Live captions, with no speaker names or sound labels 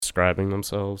describing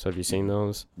themselves. Have you seen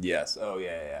those? Yes. Oh,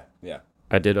 yeah.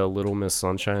 I did a Little Miss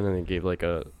Sunshine, and it gave like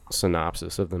a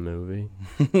synopsis of the movie.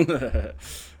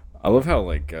 I love how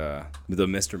like the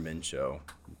Mr. Min show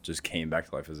just came back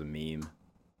to life as a meme.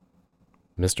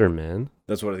 Mr. Min?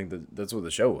 That's what I think. That's what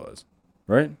the show was,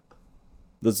 right?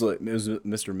 That's like it was a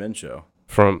Mr. Min show.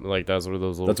 From like that's what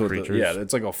those little That's what creatures. yeah,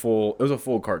 it's like a full. It was a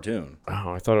full cartoon.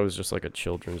 Oh, I thought it was just like a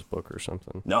children's book or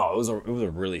something. No, it was a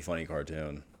really funny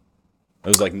cartoon. It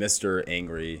was like Mr.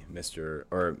 Angry, Mr.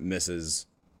 or Mrs.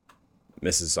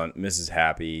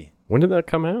 Happy. When did that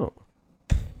come out?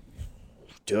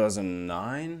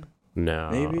 2009? No,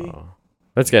 Maybe.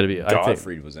 That's got to be.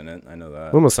 Godfrey was in it. I know that.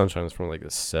 Little Miss Sunshine is from like the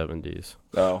 70s.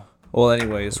 Oh. Well,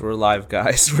 anyways, we're live,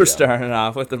 guys. We're starting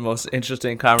off with the most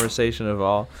interesting conversation of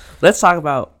all. Let's talk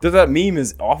about. That meme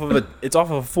is off of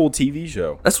a full TV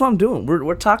show. That's what I'm doing.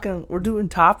 We're talking. We're doing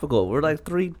topical. We're like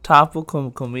three topical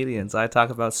comedians. I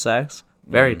talk about sex,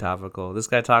 very topical. This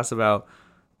guy talks about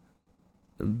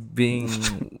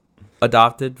being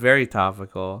adopted, very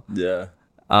topical. Yeah.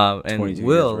 And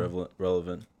Will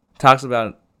relevant. talks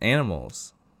about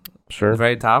animals, Sure.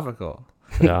 very topical.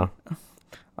 Yeah.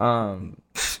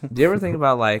 Do you ever think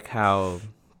about like how?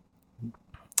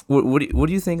 What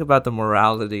do you think about the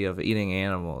morality of eating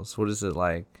animals? What is it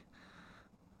like?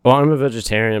 Well, I'm a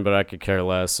vegetarian, but I could care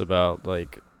less about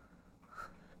like.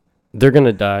 They're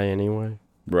gonna die anyway.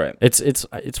 Right.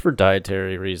 It's for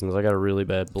dietary reasons. I got a really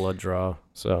bad blood draw,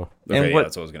 so. Okay, and what,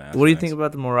 that's what I was gonna ask. What do you think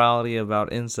about the morality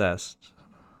about incest?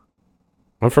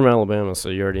 I'm from Alabama, so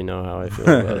you already know how I feel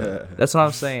about it. That's what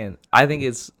I'm saying. I think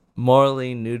it's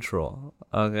morally neutral.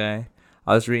 Okay,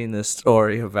 I was reading this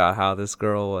story about how this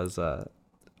girl was.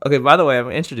 Okay, by the way, I'm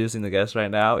introducing the guest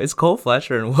right now. It's Cole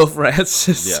Fletcher and Will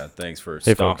Francis. Yeah, thanks for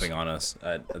Hey, stomping folks. on us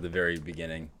at the very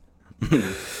beginning.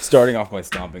 Starting off by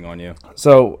stomping on you.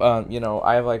 So,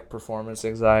 I have like performance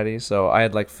anxiety, so I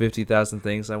had like 50,000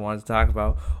 things I wanted to talk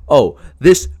about. Oh,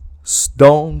 this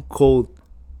stone cold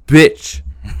bitch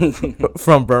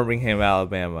from Birmingham,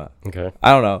 Alabama. Okay.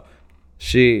 I don't know.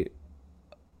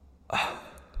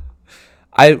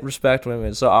 I respect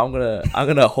women, so I'm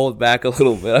gonna hold back a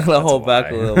little bit. I'm gonna hold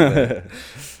back a little bit.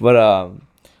 But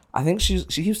I think she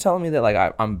keeps telling me that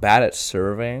like I'm bad at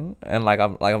serving, and like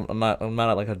I'm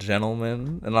not like a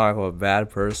gentleman, and I'm like a bad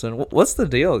person. What's the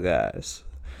deal, guys?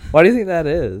 Why do you think that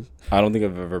is? I don't think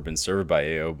I've ever been served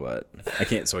by AO, but I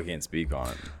can't speak on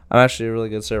it. I'm actually a really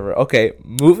good server. Okay,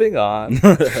 moving on.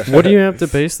 What do you have to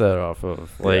base that off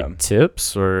of? Like Yeah.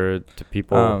 tips or do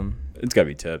people? It's gotta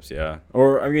be tips, yeah.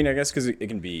 Or I mean, I guess because it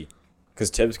can be, because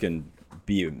tips can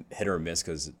be a hit or miss.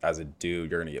 Because as a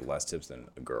dude, you're gonna get less tips than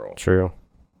a girl. True.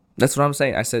 That's what I'm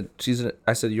saying. I said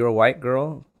you're a white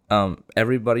girl.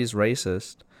 Everybody's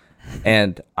racist,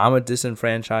 and I'm a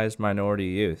disenfranchised minority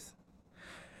youth.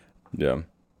 Yeah.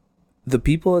 The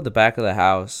people at the back of the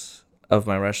house of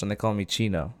my restaurant, they call me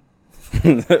Chino.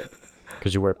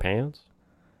 Because you wear pants?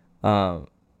 No,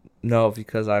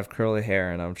 because I have curly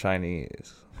hair and I'm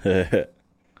Chinese. Well,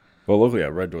 luckily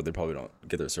at Red Door, they probably don't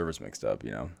get their service mixed up, you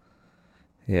know.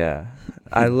 Yeah,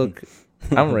 I'm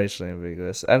racially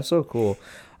ambiguous. I'm so cool.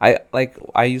 I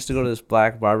used to go to this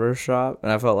black barber shop,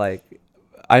 and I felt like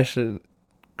I should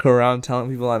go around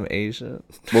telling people I'm Asian.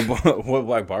 What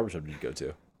black barbershop did you go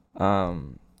to?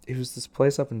 It was this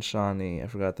place up in Shawnee. I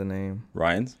forgot the name.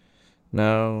 Ryan's?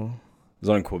 No. Was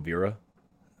it on Quivira?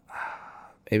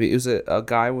 Maybe it was a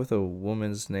guy with a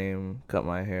woman's name cut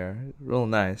my hair. Real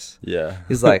nice. Yeah.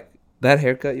 He's like, that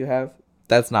haircut you have,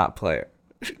 that's not player.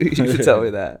 You should tell me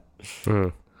that.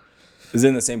 Is it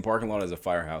in the same parking lot as a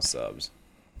Firehouse Subs?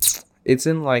 It's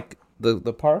in like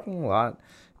the parking lot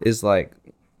is like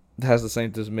has the same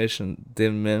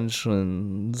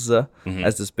dimensions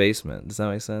as this basement. Does that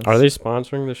make sense? Are they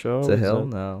sponsoring the show? To hell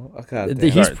no. Oh, God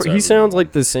damn. He sounds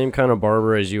like the same kind of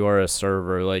barber as you are a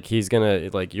server. Like he's gonna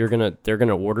like they're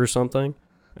gonna order something,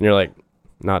 and you're like,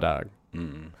 nah, dog.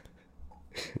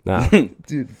 Nah,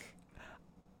 Dude.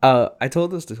 I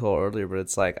told this to Cole earlier, but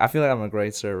it's like I feel like I'm a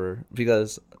great server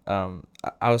because I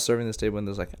was serving this table and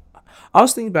there's like I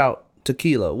was thinking about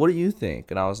tequila. What do you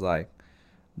think? And I was like,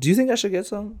 do you think I should get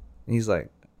some? And he's like,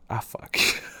 fuck.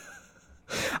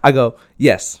 I go,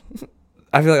 yes.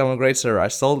 I feel like I'm a great server. I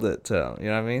sold it to him. You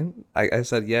know what I mean? I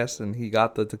said yes, and he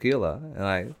got the tequila.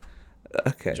 And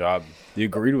okay. Good job. You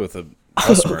agreed with a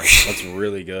customer. That's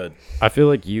really good. I feel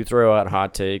like you throw out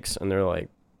hot takes, and they're like,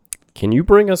 "Can you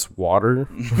bring us water?"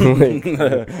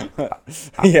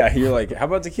 Yeah, you're like, how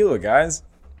about tequila, guys?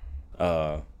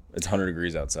 It's 100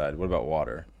 degrees outside. What about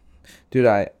water? Dude,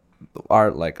 I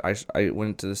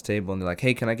went to this table and they're like,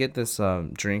 hey, can I get this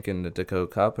drink in the Dakota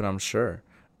cup? And I'm sure.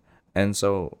 And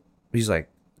so he's like,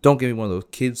 don't give me one of those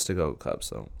kids to go cups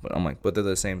though. But I'm like, but they're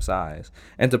the same size.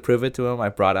 And to prove it to him, I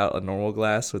brought out a normal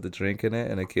glass with a drink in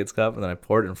it and a kid's cup, and then I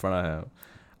poured it in front of him.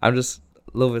 I'm just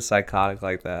a little bit psychotic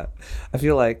like that. I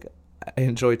feel like I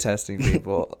enjoy testing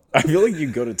people. I feel like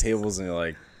you go to tables and you're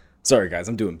like, sorry guys,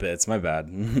 I'm doing bits. My bad.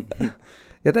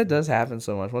 Yeah, that does happen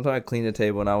so much. One time I cleaned a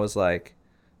table and I was like,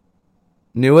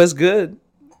 new is good.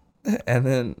 And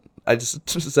then I just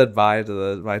said bye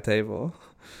to my table.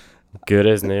 Good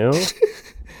as new,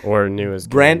 or new as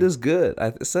good? Brand is good.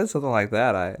 I said something like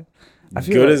that. I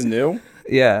feel Good like, as new?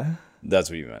 yeah. That's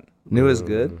what you meant. New is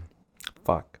good.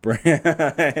 Fuck.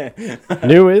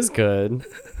 New is good.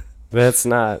 That's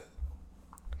not.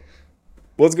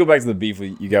 Let's go back to the beef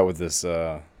you got with this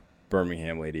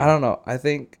Birmingham lady. I don't know. I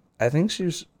think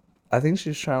she's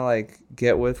trying to like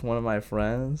get with one of my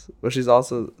friends, but she's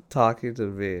also talking to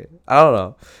me. I don't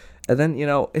know. And then, you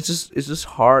know, it's just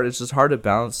hard. It's just hard to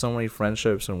balance so many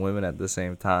friendships and women at the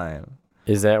same time.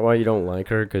 Is that why you don't like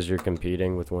her? Because you're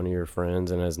competing with one of your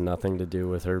friends and has nothing to do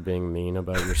with her being mean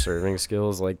about your serving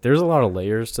skills? Like, there's a lot of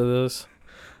layers to this.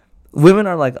 Women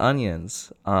are like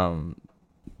onions.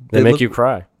 They make you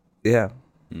cry. Yeah.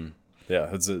 Yeah,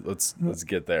 let's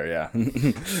get there. Yeah.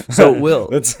 So Will,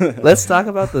 let's talk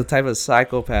about the type of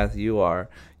psychopath you are.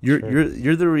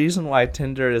 You're the reason why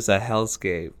Tinder is a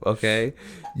hellscape. Okay,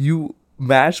 you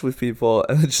match with people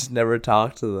and just never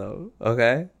talk to them.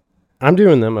 Okay. I'm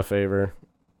doing them a favor.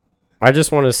 I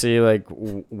just want to see like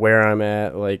where I'm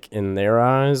at, like in their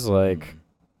eyes. Like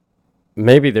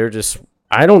maybe they're just.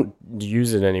 I don't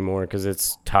use it anymore because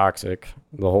it's toxic.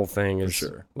 The whole thing is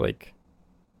like.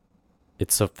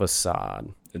 It's a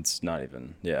facade. It's not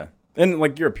even, yeah. And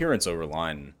like your appearance over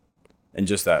line and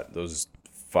just those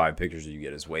 5 pictures you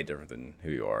get is way different than who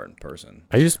you are in person.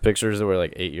 I used pictures that were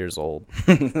like 8 years old.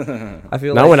 I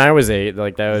feel not when I was 8.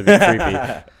 Like that would be creepy.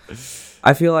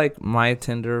 I feel like my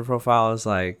Tinder profile is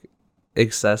like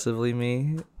excessively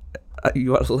me.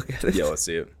 You want to look at it? Yeah, let's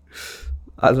see it.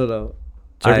 I don't know.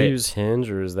 Do you ever use Hinge,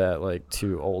 or is that like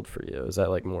too old for you? Is that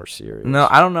like more serious? No,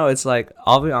 I don't know. It's like,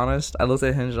 I'll be honest. I looked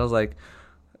at Hinge and I was like,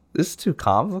 this is too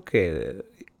complicated.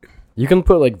 You can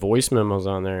put like voice memos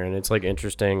on there, and it's like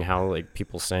interesting how like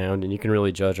people sound, and you can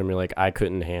really judge them. You're like, I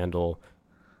couldn't handle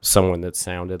someone that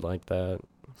sounded like that.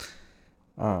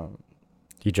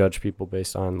 You judge people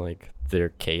based on like their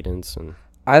cadence, and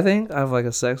I think I have like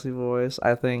a sexy voice.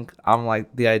 I think I'm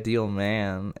like the ideal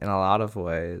man in a lot of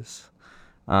ways.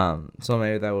 So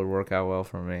maybe that would work out well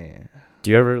for me.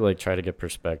 Do you ever like try to get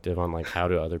perspective on like how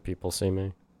do other people see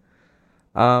me?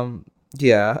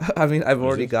 Yeah. I mean, I've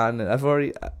already gotten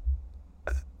it.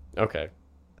 Okay.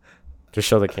 Just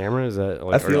show the camera? Is that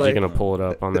like, or are you gonna pull it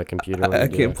up on the computer? I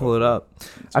can't pull it up.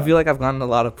 I feel like I've gotten a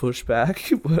lot of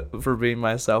pushback for being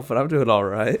myself, but I'm doing all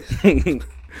right.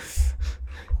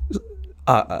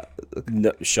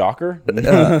 No, shocker.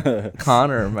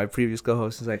 Connor, my previous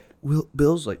co-host, is like,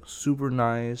 Bill's like super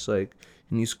nice, like,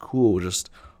 and he's cool, just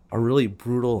a really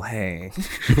brutal hang.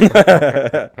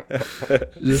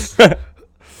 Just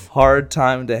hard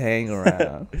time to hang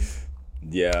around.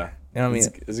 Yeah. You know what I mean?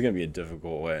 This is gonna be a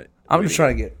difficult way. I'm just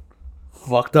trying to get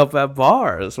fucked up at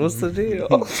bars. What's the deal?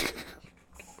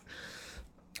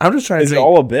 I'm just trying to. Is it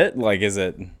all a bit? Like, is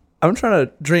it? I'm trying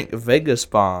to drink Vegas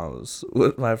bombs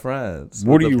with my friends.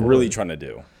 What are you really trying to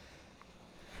do?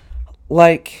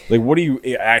 Like, what do you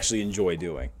actually enjoy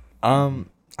doing? I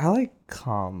like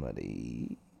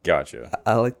comedy. Gotcha.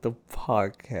 I like the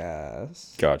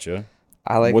podcast. Gotcha.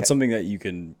 I like. What's something that you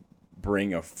can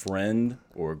bring a friend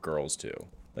or girls to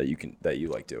that you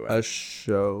like doing? A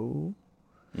show.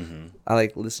 Mm-hmm. I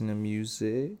like listening to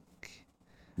music.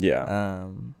 Yeah.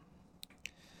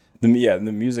 The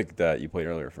music that you played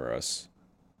earlier for us.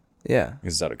 Yeah.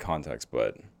 It's out of context,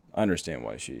 but I understand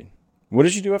why she. What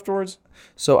did she do afterwards?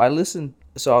 So I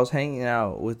was hanging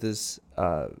out with this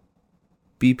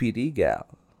BPD gal.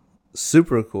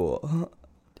 Super cool.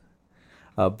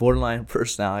 Borderline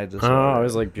personality disorder. Oh, I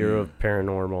was like Bureau of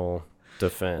Paranormal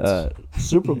Defense.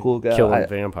 Super cool gal. Killing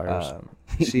vampires.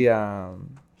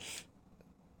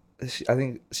 I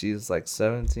think she's like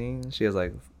 17. She has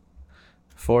like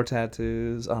 4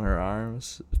 tattoos on her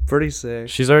arms. Pretty sick.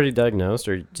 She's already diagnosed,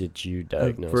 or did you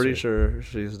diagnose I'm pretty her? sure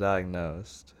she's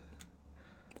diagnosed.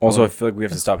 Also, I feel like we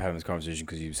have to stop having this conversation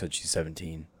because you said she's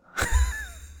 17.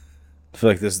 I feel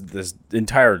like this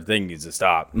entire thing needs to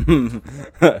stop.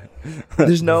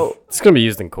 There's no. It's gonna be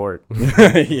used in court.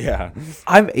 Yeah.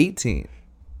 I'm 18.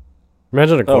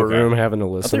 Imagine a courtroom having to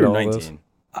listen to all 19. this.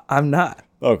 I'm not.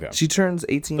 Okay. She turns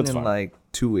 18 That's in fine. like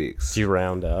 2 weeks. Do you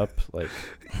round up? Like,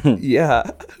 Yeah.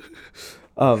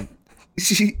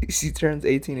 She turns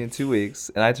 18 in 2 weeks,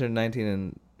 and I turn 19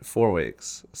 in 4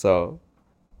 weeks. So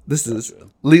This is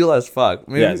legal as fuck.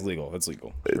 Maybe Yeah, it's legal. It's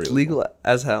legal. it's Pretty legal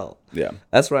as hell. Yeah.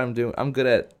 That's what I'm doing. I'm good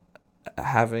at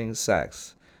having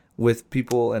sex with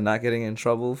people and not getting in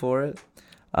trouble for it.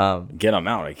 Get them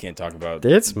out. I can't talk about.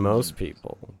 It's most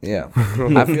people. Yeah,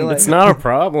 I feel like It's not a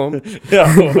problem. Yeah.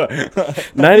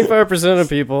 95% of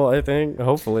people, I think.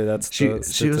 Hopefully, that's she the was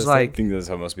statistic. I like, think that's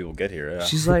how most people get here. Yeah.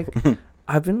 she's like,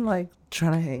 I've been like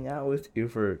trying to hang out with you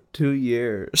for 2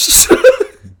 years.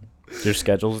 Your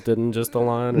schedules didn't just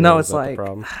align. Or No, was it's that the like-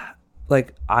 problem?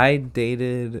 Like I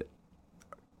dated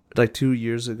like 2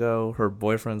 years ago her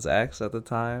boyfriend's ex at the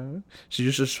time. She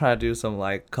was just trying to do some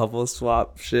like couple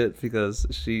swap shit because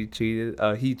he cheated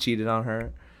on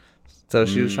her. So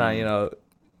she was trying, you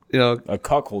know, A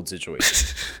cuckold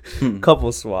situation.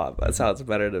 couple swap. That sounds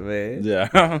better to me.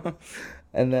 Yeah.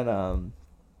 And then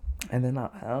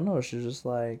I don't know, she's just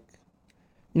like,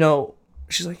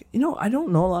 she's like, I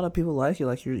don't know a lot of people like you.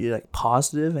 Like you're like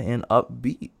positive and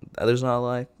upbeat. There's not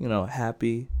like,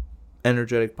 happy,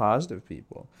 energetic, positive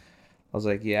people. I was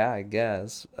like, yeah, I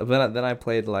guess. But then I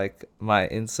played like my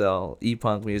incel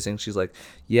e-punk music. And she's like,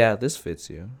 yeah, this fits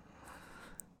you.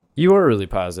 You are really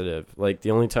positive. Like,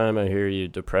 the only time I hear you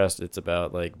depressed, it's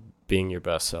about, like, being your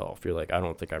best self. You're like, I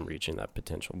don't think I'm reaching that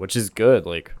potential, which is good.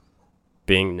 Like,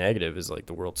 being negative is like,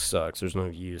 the world sucks. There's no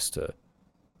use to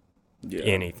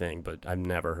anything, but I've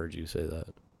never heard you say that.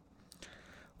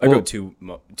 I Well-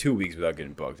 go 2 weeks without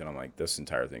getting booked, and I'm like, this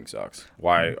entire thing sucks.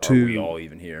 Why are Two- we all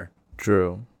even here?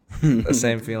 True. The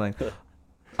same feeling.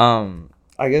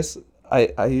 I guess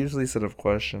I usually set up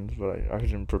questions, but I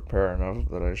didn't prepare enough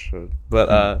that I should.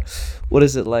 But what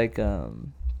is it like?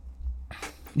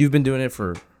 You've been doing it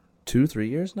for 2-3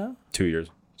 years now. 2 years.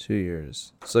 2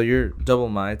 years. So you're double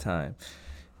my time.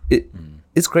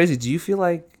 It's crazy. Do you feel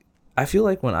like? I feel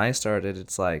like when I started,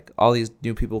 it's like all these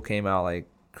new people came out, like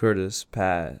Curtis,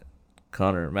 Pat,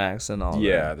 Connor, Max, and all.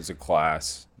 Yeah, that. there's a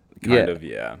class. Kind of,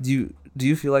 yeah. Do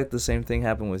you feel like the same thing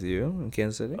happened with you in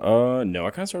Kansas City? No,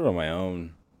 I kind of started on my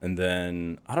own, and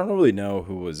then I don't really know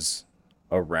who was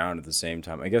around at the same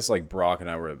time. I guess like Brock and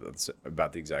I were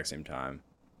about the exact same time.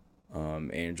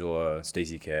 Angela,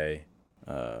 Stacy K,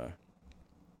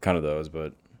 kind of those,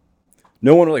 but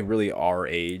no one like really our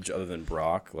age other than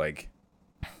Brock, like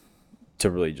to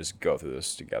really just go through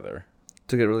this together.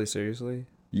 Took it really seriously.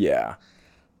 Yeah,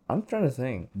 I'm trying to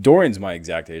think. Dorian's my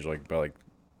exact age, like by like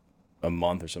a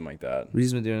month or something like that.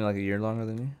 He's been doing it like a year longer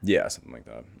than you. Yeah, something like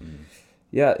that. Mm.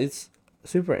 Yeah, it's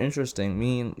super interesting.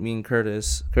 Me and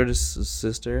Curtis's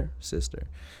sister,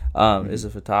 is a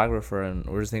photographer, and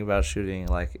we're just thinking about shooting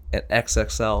like an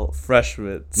XXL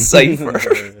freshman cipher.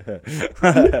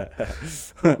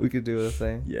 We could do a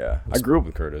thing. Yeah, I grew up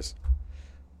with Curtis.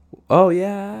 Oh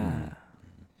yeah.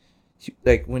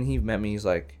 Like when he met me, he's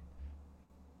like,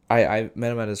 I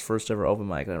met him at his first ever open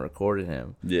mic and I recorded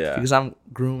him. Yeah, Because I'm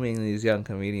grooming these young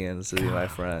comedians to be my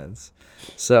friends.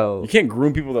 So you can't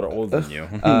groom people that are older than you.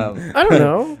 I don't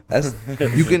know. that's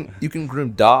you can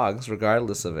groom dogs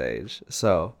regardless of age.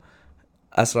 So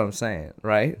that's what I'm saying,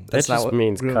 right? That That's just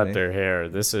means grooming. cut their hair.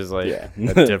 This is like Yeah.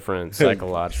 a different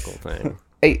psychological thing.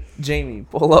 Hey, Jamie,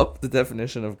 pull up the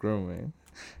definition of grooming.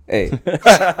 Hey,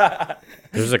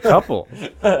 There's a couple.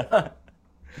 You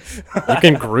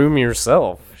can groom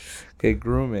yourself. okay,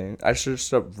 grooming. I should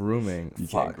stop grooming. You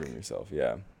can't groom yourself.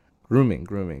 Yeah. Grooming.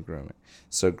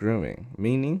 So grooming,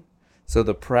 meaning, so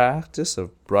the practice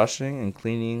of brushing and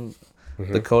cleaning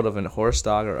the coat of a horse,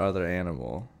 dog, or other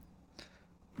animal.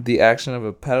 The action of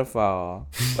a pedophile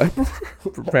by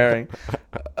preparing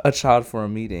a child for a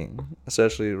meeting,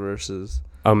 especially versus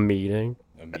A meeting.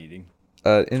 A meeting.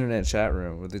 an internet chat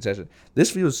room with attention.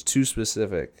 This feels too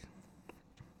specific.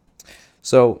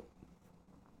 So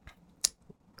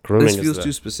Grooming this feels is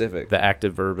too specific. the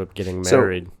active verb of getting So-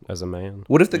 married as a man.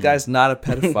 What if the guy's not a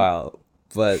pedophile,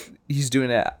 but he's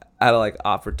doing it out of like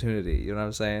opportunity? You know what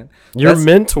I'm saying? You're That's-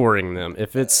 mentoring them.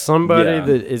 If it's somebody Yeah.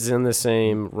 that is in the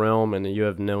same realm and you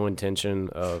have no intention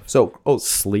of So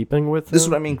sleeping with them, this is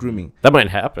what I mean. Grooming. that might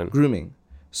happen. Grooming.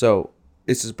 So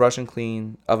it's just brush and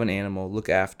clean of an animal, look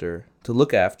after,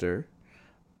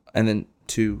 and then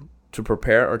to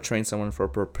prepare or train someone for a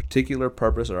particular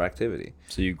purpose or activity.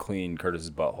 So you clean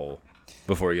Curtis's butthole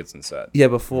before he gets in set. Yeah,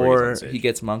 Before before he gets on he stage.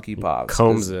 gets monkey pops.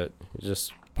 Combs it. It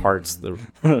just parts the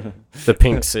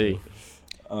pink sea.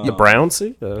 The brown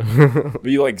sea? But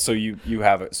you like so you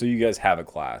have it. So you guys have a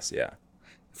class, yeah.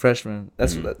 Freshman.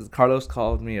 That's what Carlos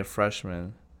called me, a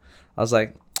freshman. I was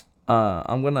like,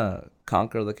 I'm gonna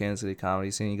conquer the Kansas City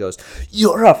comedy scene. He goes,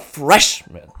 "You're a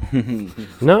freshman."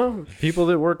 No, people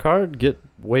that work hard get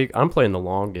way. I'm playing the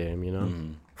long game, you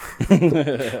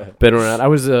know. Been around. I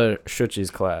was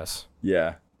Shuchi's class.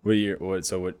 Yeah. What year? What?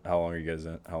 So what? How long are you guys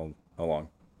in? How long?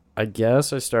 I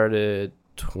guess I started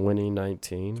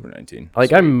 2019. 2019.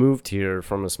 Like I moved here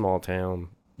from a small town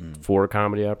Mm. for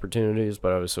comedy opportunities,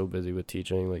 but I was so busy with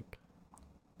teaching. Like I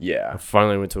Yeah.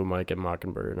 finally went to a mic at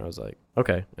Mockingbird, and I was like,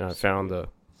 okay, and I found the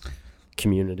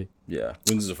community Yeah.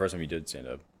 When was the first time you did stand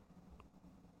up?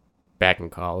 back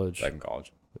in college. Back in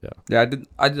college. Yeah,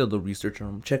 I did all the research on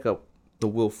him. Check out the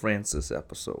Will Francis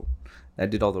episode. I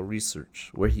did all the research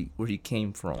where he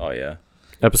came from. Oh yeah.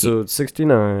 Episode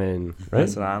 69, right?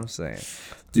 That's what I'm saying.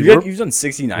 Dude, You've done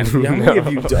 69. How many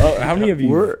have you done? How many have you?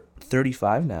 we're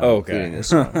 35 now. Oh, okay. Including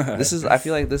this one. This is. I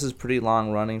feel like this is pretty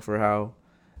long running for how.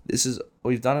 This is.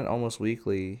 We've done it almost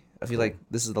weekly. I feel like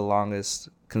this is the longest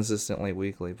consistently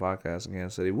weekly podcast in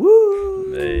Kansas City.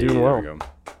 Woo! Hey, Doing there well. we go.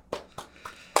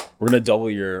 We're gonna double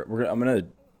your. I'm gonna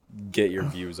get your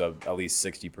views up at least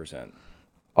 60%.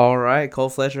 All right, Cole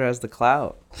Fletcher has the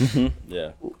clout.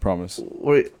 Yeah. Promise.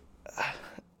 Wait,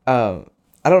 I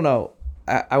don't know.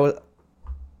 I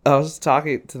was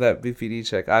talking to that BPD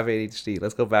chick. I have ADHD.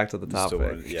 Let's go back to the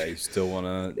topic. You still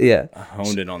wanna Yeah.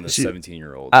 hone in on the She-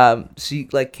 17-year-old. She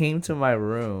like came to my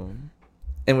room,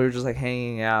 and we were just like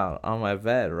hanging out on my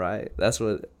bed. Right. That's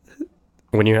what.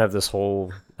 When you have this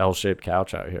whole L-shaped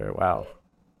couch out here, wow.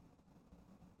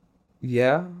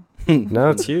 Yeah. No,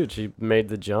 it's huge. You made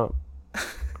the jump.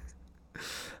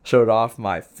 Showed off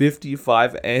my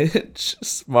 55-inch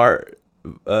smart.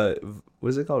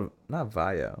 What's it called? Not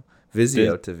Vio.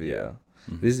 Vizio TV. yeah.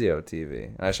 Vizio TV.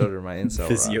 And I showed her my incel.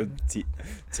 Physio run.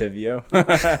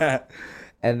 Tivio.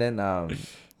 And then I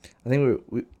think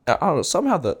we I don't know,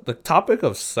 somehow the topic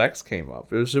of sex came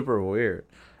up. It was super weird.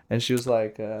 And she was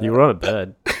like You were on a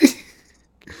bed.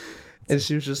 and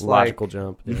she was just Logical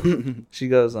jump. Yeah. like she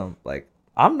goes like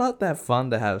I'm not that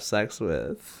fun to have sex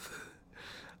with.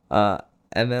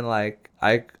 And then like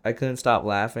I couldn't stop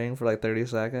laughing for like 30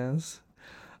 seconds.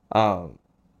 I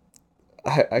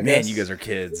Man, guess, you guys are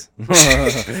kids.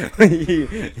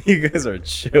 you guys are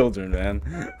children,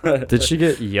 man. Did she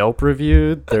get Yelp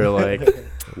reviewed? They're like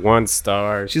 1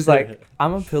 star. She's like,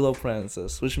 I'm a pillow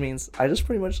princess, which means I just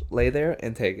pretty much lay there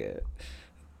and take it.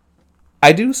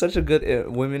 I do such a good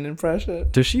women impression.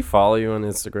 Does she follow you on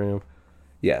Instagram?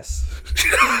 Yes.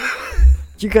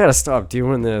 You gotta stop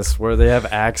doing this where they have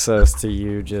access to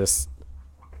you just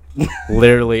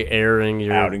literally airing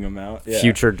your Outing them out. Yeah.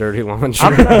 future dirty laundry.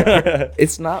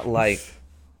 It's not like,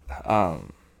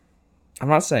 I'm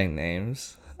not saying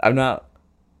names. I'm not.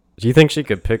 Do you think she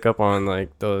could pick up on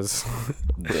like those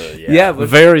Yeah, but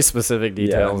very specific Yeah,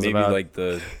 details maybe about like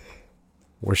the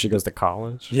where she goes to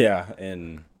college?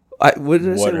 and what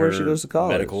did I say? what Where she her goes to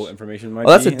college? medical information might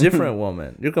Oh, that's be. a different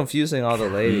woman. You're confusing all the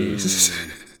ladies.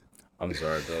 I'm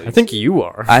sorry, Billy. I think you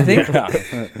are. I think.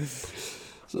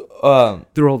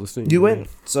 They're all the same. You went.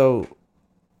 So,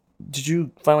 did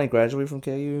you finally graduate from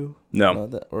KU? No,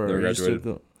 Or never are you still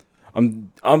graduated.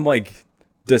 I'm like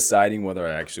deciding whether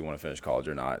I actually want to finish college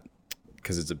or not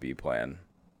because it's a B plan,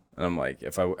 and I'm like,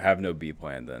 if I have no B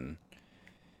plan, then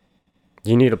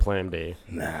You need a plan B.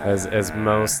 As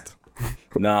most.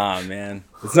 nah, man,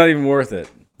 it's not even worth it.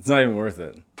 It's not even worth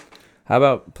it. How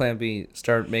about Plan B?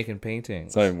 Start making paintings.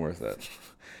 It's not even worth it.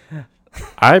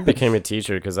 I became a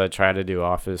teacher because I tried to do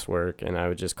office work and I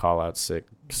would just call out sick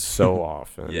so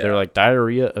often. Yeah. They're like,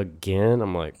 diarrhea again?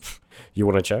 I'm like, you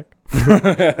want to check?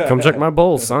 Come check my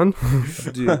bowl, son.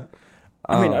 Dude,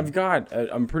 I mean,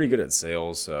 I'm pretty good at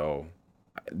sales, so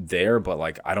there, but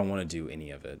like, I don't want to do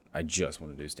any of it. I just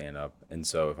want to do stand up. And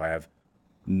so if I have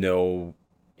no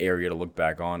area to look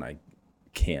back on, I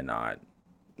cannot.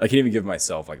 I can't even give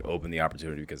myself like open the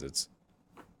opportunity because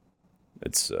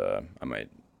I might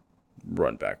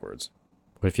run backwards.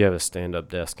 What if you have a stand-up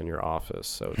desk in your office?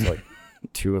 So it's like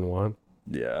 2 in 1.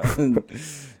 Yeah.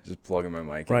 Just plugging my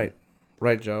mic. right,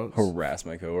 jokes. Harass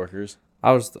my coworkers.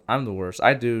 I'm the worst.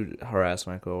 I do harass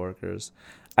my coworkers.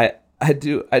 I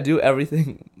do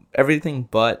everything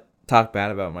but talk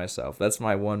bad about myself. That's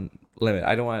my one limit.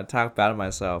 I don't want to talk bad about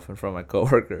myself in front of my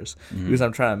coworkers because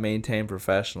I'm trying to maintain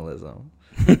professionalism.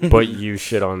 But you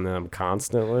shit on them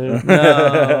constantly?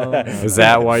 No. Is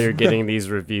that why you're getting these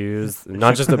reviews?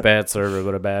 Not just a bad server,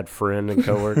 but a bad friend and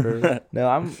coworker? No,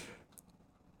 I'm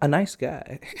a nice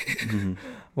guy.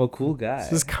 Well, cool guy.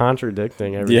 This is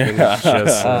contradicting everything Yeah. you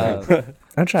just said.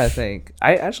 I'm trying to think.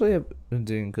 I actually have been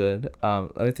doing good.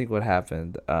 Let me think what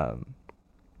happened.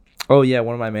 Oh yeah,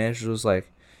 one of my managers was like,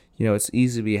 it's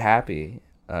easy to be happy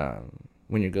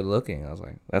when you're good looking. I was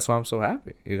like, that's why I'm so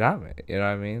happy. You got me. You know what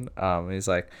I mean? He's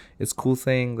like, it's a cool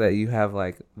thing that you have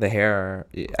like the hair.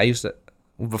 I used to,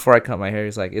 before I cut my hair,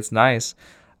 he's like, it's nice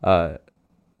that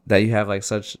you have like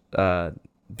such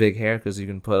big hair because you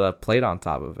can put a plate on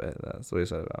top of it. That's what he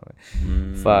said about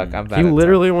me. Fuck, I'm bad. He at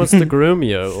literally wants to groom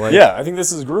you. Like, Yeah, I think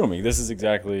this is grooming. This is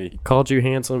exactly. called you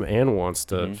handsome and wants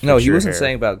to. fix No, he your wasn't hair.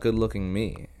 saying about good looking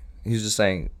me. He was just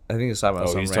saying. I think he's talking about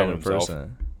Oh, some he's talking random himself.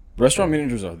 person. Restaurant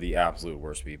managers are the absolute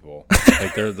worst people.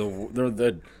 Like they're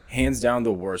the hands down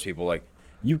the worst people. Like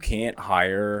you can't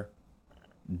hire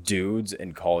dudes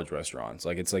in college restaurants.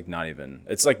 Like it's like not even.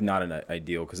 It's like not an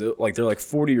ideal because like they're like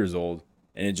 40 years old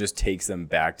and it just takes them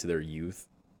back to their youth,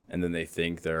 and then they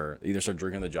think they're either start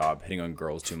drinking on the job, hitting on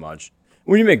girls too much.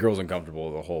 When you make girls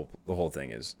uncomfortable, the whole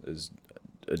thing is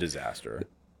a disaster.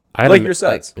 I had Like a- your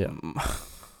sets. Yeah.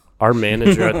 Our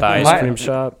manager at the ice My- cream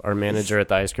shop. Our manager at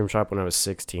the ice cream shop when I was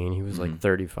 16. He was like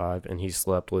 35, and he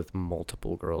slept with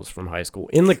multiple girls from high school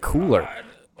in the cooler.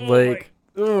 Like,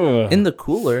 Ugh. In the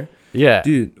cooler, yeah,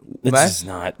 dude. It's my- just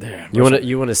not there. you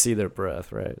want to see their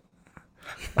breath, right?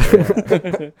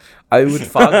 I would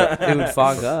fog. It would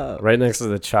fog up. Right next to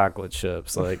the chocolate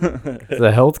chips, like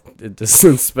the health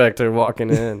inspector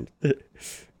walking in.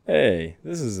 Hey,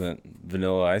 this isn't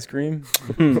vanilla ice cream.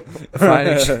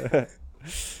 Finding-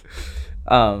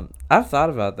 I've thought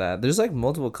about that. There's like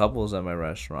multiple couples at my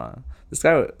restaurant. This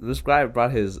guy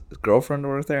brought his girlfriend to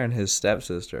work there and his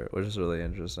stepsister, which is really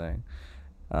interesting.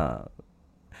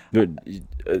 Dude,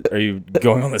 are you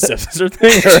going on the stepsister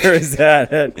thing, or is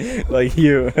that like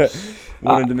you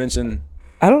wanted to mention?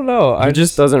 I don't know. He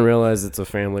just doesn't realize it's a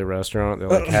family restaurant. That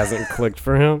like hasn't clicked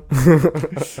for him.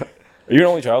 Are you an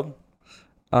only child?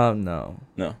 No.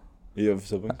 No. You have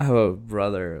siblings? I have a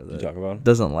brother You that talk about him?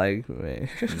 doesn't like me.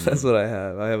 That's what I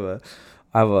have. I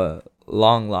have a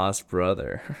long lost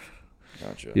brother.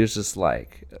 Gotcha. He's just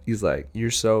like,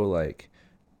 you're so like,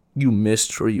 you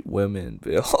mistreat women,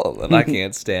 Bill, and I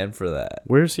can't stand for that.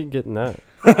 Where's he getting that?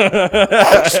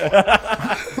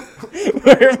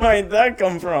 Where might that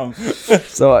come from?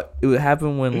 So it would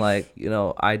happen when like,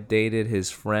 I dated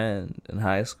his friend in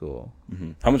high school.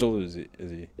 How much older is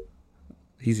he?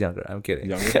 He's younger. I'm kidding.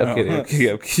 Younger? I'm kidding.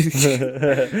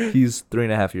 He's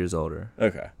 3.5 years older.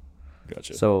 Okay.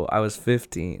 Gotcha. So I was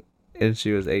 15 and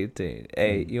she was 18.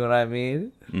 Hey, you know what I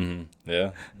mean?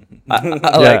 Yeah. I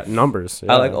Yeah, like numbers. I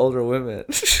yeah. like older women.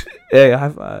 Hey, high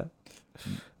five.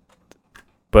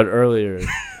 But earlier,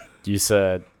 you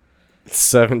said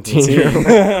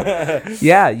 17-year-old.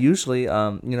 Yeah, usually,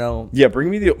 Yeah,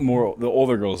 bring me the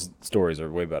older girls' stories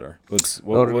are way better.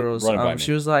 older girls. Run it by me.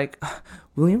 She was like,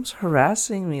 William's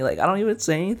harassing me. Like, I don't even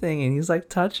say anything, and he's like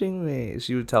touching me.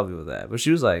 She would tell people that, but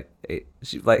she was like,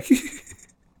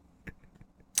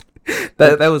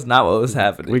 that was not what was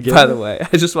happening. We get By it. the way,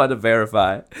 I just wanted to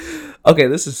verify. Okay,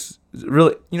 this is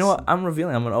really. You know what? I'm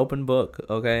revealing. I'm an open book.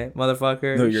 Okay,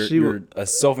 motherfucker. No, you're a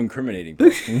self-incriminating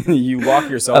person. You lock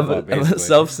yourself up, I'm a basically.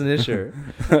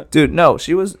 self-snitcher. Dude, no,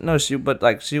 she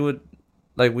would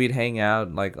like we'd hang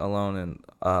out like alone and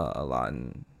a lot,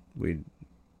 and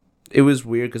it was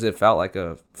weird because it felt like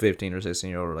a 15 or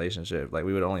 16-year-old relationship. Like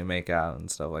we would only make out and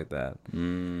stuff like that.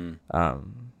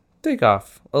 Take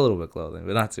off a little bit of clothing,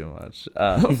 but not too much.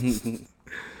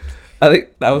 I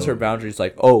think that was her boundaries.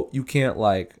 Like, oh, you can't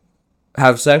like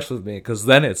have sex with me because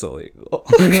then it's illegal.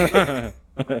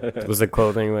 Was the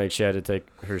clothing like she had to take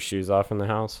her shoes off in the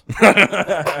house?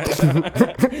 That's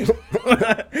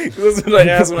what I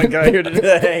asked when I got here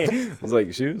today. I was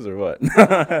like, shoes or what?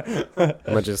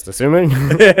 Am I just assuming?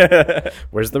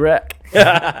 Where's the rack?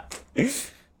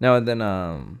 No, and then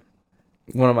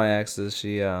one of my exes,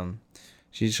 she's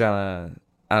trying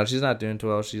to, she's not doing too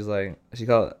well. She's like,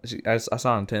 I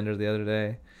saw on Tinder the other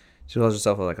day. She calls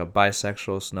herself like a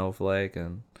bisexual snowflake,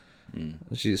 and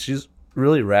she's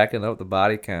really racking up the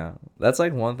body count. That's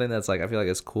like one thing that's like I feel like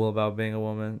it's cool about being a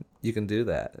woman. You can do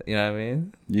that. You know what I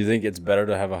mean? You think it's better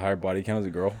to have a higher body count as a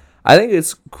girl? I think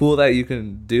it's cool that you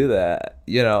can do that.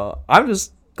 I'm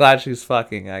just glad she's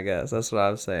fucking. I guess that's what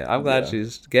I'm saying. I'm glad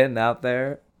she's getting out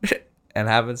there and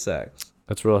having sex.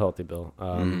 That's real healthy, Bill.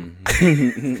 I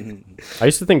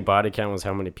used to think body count was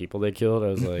how many people they killed. I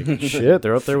was like, shit,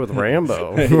 they're up there with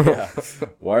Rambo. Yeah.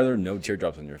 Why are there no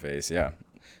teardrops on your face? Yeah.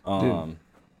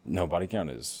 No, body count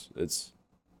it's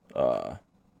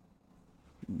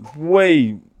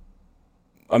way.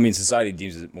 I mean, society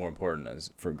deems it more important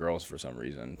as for girls for some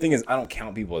reason. Thing is, I don't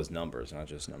count people as numbers, not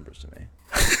just numbers to me.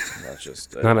 That's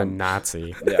just Not a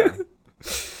Nazi. yeah.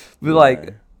 But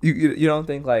like, you don't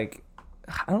think like,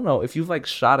 I don't know if you've like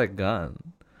shot a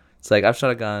gun. It's like I've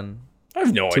shot a gun I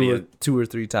have no idea. two or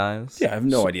three times. Yeah, I have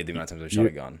no idea the amount of times I've shot a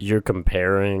gun. You're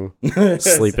comparing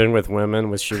sleeping with women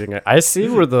with shooting. I see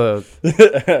where the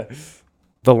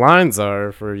lines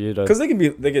are for you to. Because they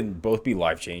can both be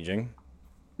life changing.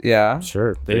 Yeah.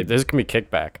 Sure. This can be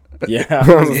kickback. Yeah.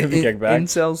 Kickback.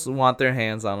 Incels want their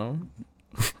hands on them.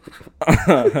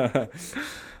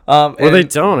 Well, they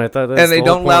don't. I thought that's and they the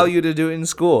don't whole allow point. you to do it in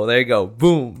school. There you go.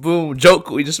 Boom, boom. Joke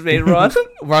we just made, Ron.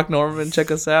 Mark Norman, check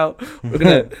us out. We're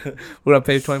gonna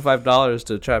pay $25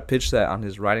 to try to pitch that on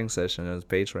his writing session on his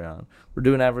Patreon. We're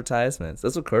doing advertisements.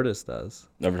 That's what Curtis does.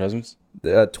 Advertisements?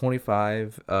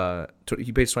 25.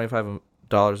 He pays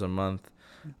 $25 a month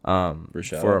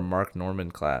for a Mark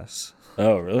Norman class.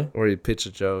 Oh, really? Where he pitch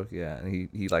a joke, yeah, and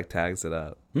he like tags it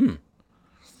up.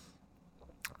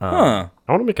 Huh.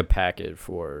 I want to make a packet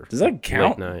for Does that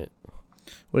count? late night.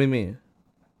 What do you mean?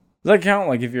 Does that count?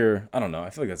 Like if you're, I don't know.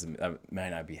 I feel like that might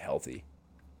not be healthy.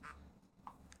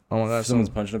 Oh my god! If someone's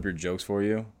punching up your jokes for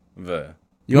you.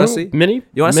 You want to see? Many?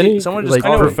 You wanna see? many, Someone just like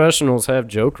call me. professionals have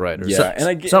joke writers. Yeah, and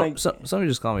I get. Somebody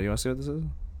just call me. You want to see what this is?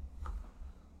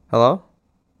 Hello?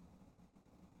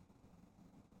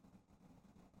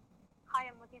 Hi,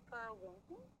 I'm looking for a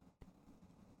Winky.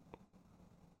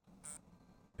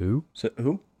 Who?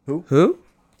 Who? Who?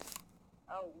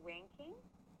 Oh, Winky?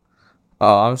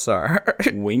 Oh, I'm sorry.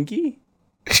 Winky?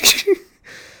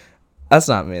 That's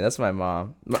not me. That's my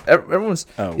mom. Everyone's.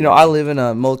 Oh, you know, I live in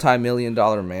a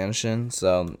multi-million-dollar mansion,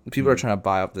 so people are trying to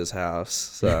buy up this house.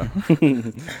 So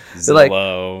Zillow like,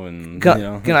 and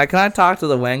can I talk to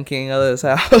the Wen King of this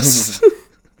house?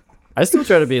 I still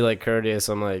try to be like courteous.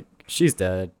 I'm like, she's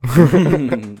dead.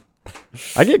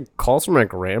 I get calls from my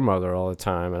grandmother all the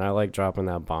time, and I like dropping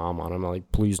that bomb on them. I'm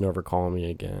like, please never call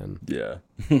me again. Yeah.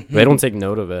 They don't take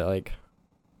note of it. Like,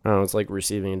 I don't know, it's like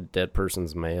receiving a dead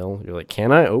person's mail. You're like,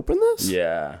 can I open this?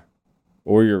 Yeah.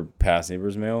 Or your past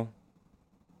neighbor's mail.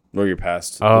 Or your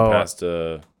past. Oh. The past.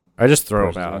 I just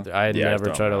throw them Person's out. mail? I Yeah, never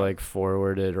throw try 'em to out. like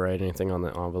forward it or write anything on the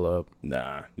envelope.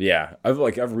 Nah. Yeah. I've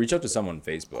reached out to someone on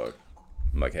Facebook.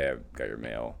 I'm like, hey, I've got your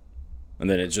mail, and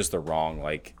then it's just the wrong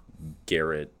like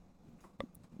Garrett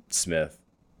Smith.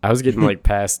 I was getting like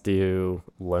past due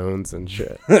loans and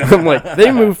shit. I'm like,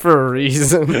 they move for a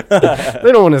reason.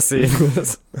 They don't want to see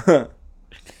this.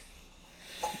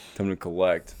 Come to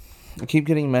collect. I keep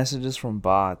getting messages from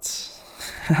bots.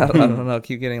 I don't know. I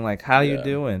keep getting like, "How you Yeah.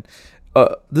 doing?"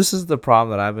 This is the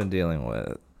problem that I've been dealing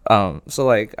with. So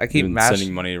like, I keep You've been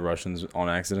sending money to Russians on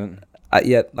accident.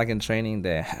 Yet like in training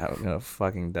day, I'm gonna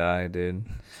fucking die, dude.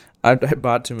 I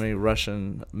bought too many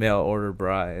Russian mail order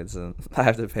brides, and I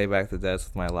have to pay back the debts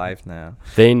with my life now.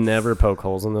 They never poke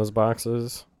holes in those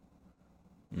boxes.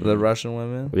 The Russian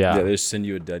women? Yeah. Yeah, they just send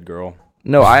you a dead girl.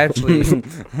 No, I actually,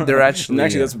 they're actually. And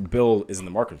actually, that's what Bill is in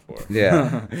the market for.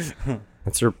 Yeah.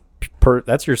 That's your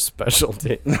that's your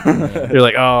specialty. You're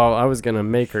like, oh, I was gonna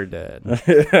make her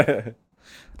dead.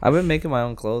 I've been making my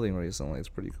own clothing recently. It's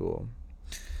pretty cool.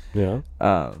 Yeah.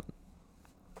 Oh.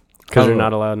 Because you're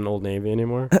not allowed in Old Navy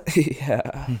anymore.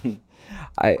 Yeah.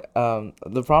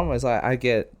 The problem is I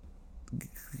get.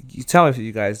 You tell me if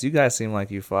you guys seem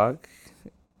like you fuck.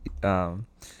 Yeah.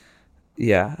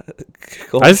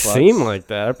 Cool I fucks. seem like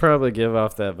that. I probably give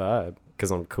off that vibe because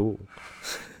I'm cool.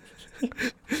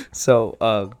 So,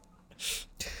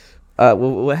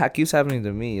 what keeps happening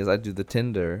to me is I do the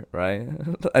Tinder, right?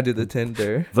 I do the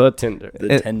Tinder. The Tinder.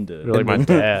 The tender. You're like my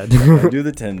dad. I do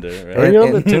the tender. Are Right? you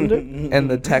on the Tinder? And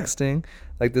the texting.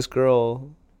 Like this girl,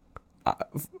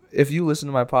 if you listen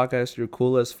to my podcast, you're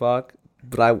cool as fuck,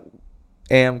 but I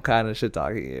am kind of shit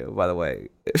talking you, by the way.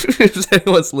 If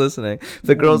anyone's listening,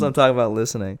 the girls I'm talking about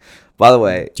listening, by the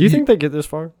way. Do you think they get this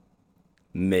far?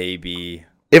 Maybe.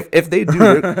 If they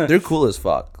do, they're cool as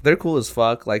fuck. They're cool as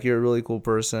fuck. Like, you're a really cool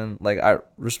person. Like, I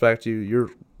respect you. You're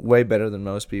way better than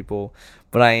most people.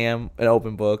 But I am an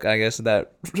open book. I guess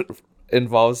that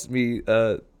involves me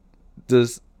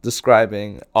just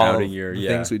describing all of Outing the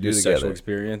things we do your together. sexual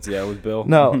experience, with Bill.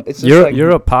 No, it's just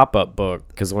You're a pop-up book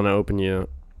because when I open you,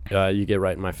 you get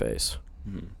right in my face.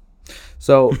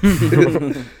 so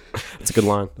It's a good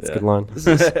line. It's a good line.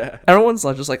 everyone's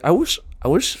like, just like, I wish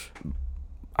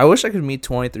I could meet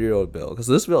 23-year-old Bill, because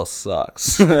this Bill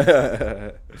sucks.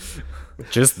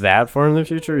 Just that far in the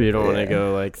future? You don't want Yeah. to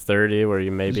go like 30 where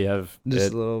you maybe have Just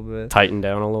it a little bit. tightened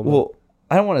down a little bit? Well,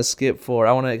 I don't want to skip forward.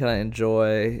 I want to kind of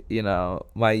enjoy,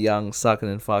 my young sucking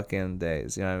and fucking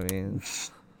days. You know what I mean?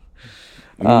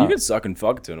 I mean, you could suck and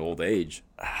fuck to an old age.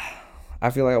 I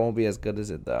feel like I won't be as good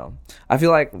as it, though. I feel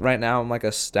like right now I'm like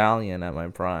a stallion at my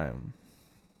prime.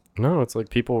 No, it's like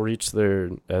people reach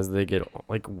their, as they get,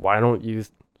 like, why don't you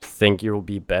think you'll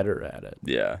be better at it?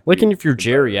 Yeah. Like, and if you're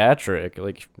geriatric,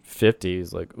 like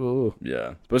 50s, like, ooh.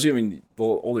 Yeah. Especially, I mean, the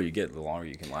older you get, the longer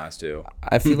you can last, too.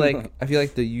 I feel like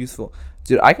the youthful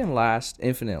dude. I can last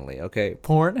infinitely. Okay,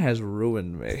 porn has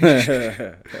ruined me.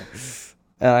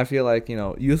 And I feel like,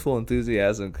 youthful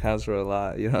enthusiasm counts for a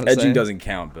lot. You know what I'm Edging saying? doesn't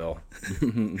count, Bill.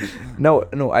 No,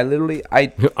 I literally,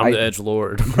 I'm the edge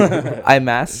lord. I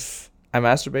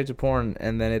masturbate to porn,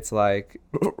 and then it's like,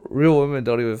 real women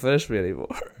don't even finish me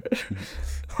anymore.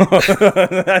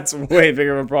 That's way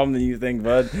bigger of a problem than you think,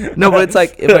 bud. No, but it's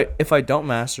like, if I don't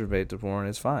masturbate to porn,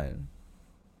 it's fine.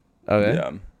 Okay?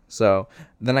 Yeah. So,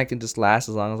 then I can just last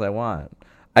as long as I want.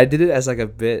 I did it as like a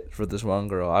bit for this one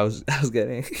girl. I was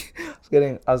getting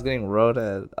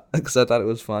roadhead because I thought it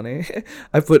was funny.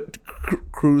 I put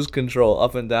cruise control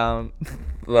up and down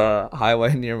the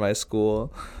highway near my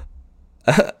school,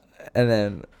 and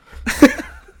then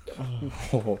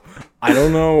I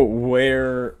don't know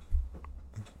where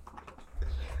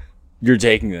you're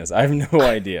taking this. I have no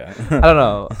idea. I don't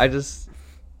know.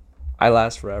 I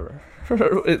last forever.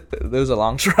 It was a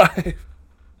long drive.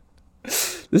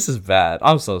 This is bad.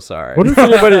 I'm so sorry. What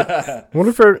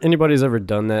if anybody's ever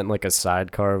done that in like a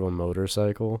sidecar of a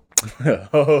motorcycle?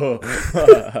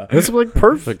 It's like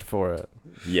perfect for it.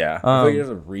 Yeah. I feel like you have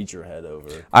to reach your head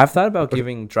over. I've thought about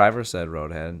giving driver's ed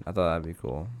roadhead. I thought that'd be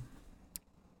cool.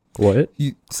 What?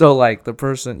 So like the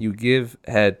person, you give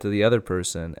head to the other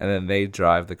person, and then they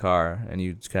drive the car, and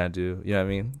you kind of do. You know what I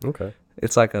mean? Okay.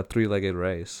 It's like a 3-legged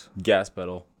race. Gas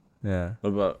pedal. Yeah. What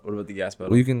about the gas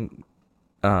pedal? Well, you can.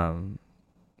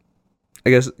 I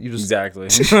guess you just. Exactly.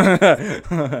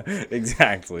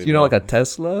 Exactly. Like a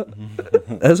Tesla.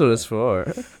 That's what it's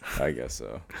for. I guess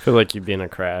so. I feel like you'd be in a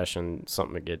crash and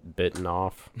something would get bitten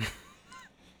off.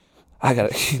 I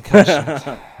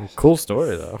gotta. Cool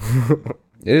story though.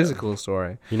 It is a cool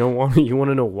story. You want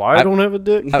to know why I don't have a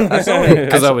dick?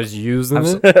 Because I was using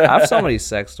it. I have so many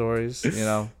sex stories.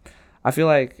 I feel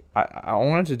like I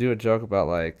wanted to do a joke about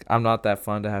like I'm not that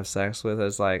fun to have sex with.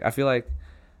 It's like I feel like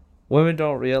women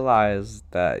don't realize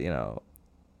that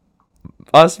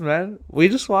us men, we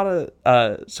just want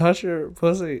to touch your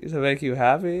pussy to make you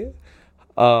happy,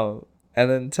 and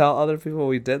then tell other people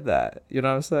we did that. You know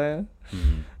what I'm saying?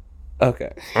 Mm-hmm.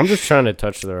 Okay. I'm just trying to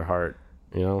touch their heart.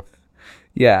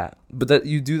 Yeah, but that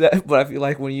you do that. But I feel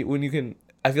like when you can,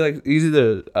 I feel like it's easy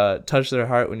to touch their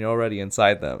heart when you're already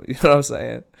inside them. You know what I'm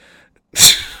saying?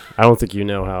 I don't think you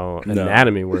know how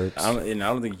anatomy works. I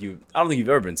don't think you've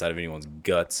ever been inside of anyone's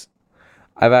guts.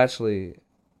 I'm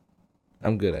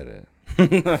good at it.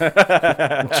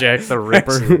 Jack the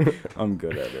Ripper. I'm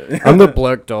good at it. I'm the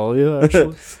Black Dahlia,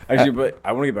 actually. Actually, but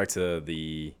I want to get back to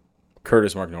the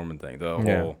Curtis Mark Norman thing, the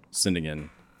whole sending in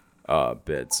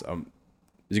bits.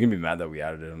 Is he gonna be mad that we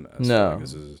added him? No.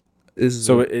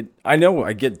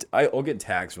 I'll get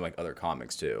tags from like other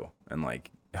comics too, and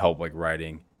like help like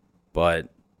writing, but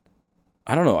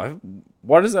I don't know.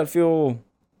 Why does that feel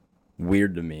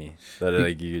weird to me that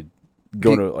like you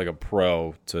go to like a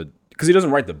pro to because he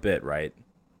doesn't write the bit, right?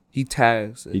 He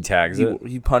tags it.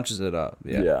 He punches it up.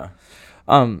 Yeah.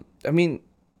 I mean,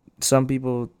 some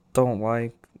people don't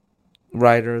like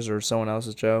writers or someone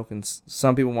else's joke, and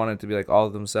some people want it to be like all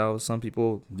of themselves. Some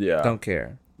people don't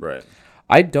care. Right.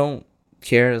 I don't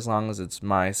care as long as it's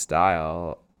my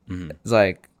style. Mm-hmm. It's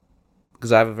like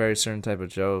because I have a very certain type of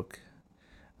joke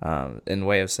and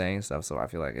way of saying stuff, so I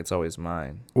feel like it's always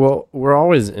mine. Well, we're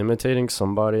always imitating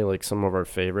somebody, like some of our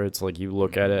favorites. Like you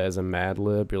look at it as a Mad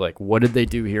Lib, you're like, what did they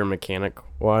do here mechanic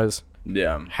wise?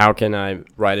 Yeah. How can I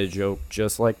write a joke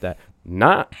just like that?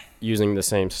 Not using the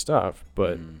same stuff,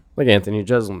 but like Anthony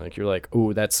Jeselnik, you're like,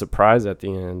 ooh, that surprise at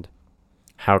the end.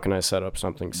 How can I set up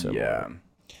something similar? Yeah.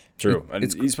 True. And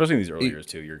especially in these early years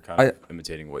too, you're kind of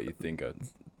imitating what you think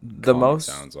the most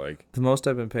sounds like. The most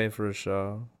I've been paid for a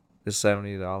show is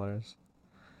 $70.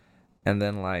 And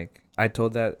then like you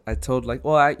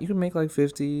can make like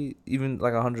 50, even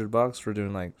like $100 for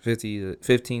doing like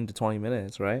 15 to 20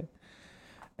 minutes, right?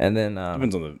 And then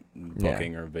depends on the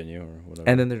booking or venue or whatever.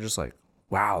 And then they're just like,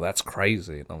 wow, that's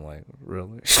crazy. And I'm like,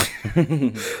 really?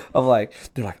 They're like,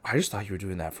 I just thought you were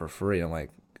doing that for free. I'm like,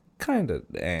 kind of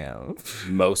am.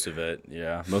 Most of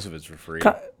it's for free.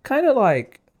 Kind of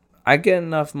like, I get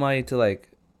enough money to like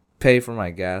pay for my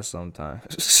gas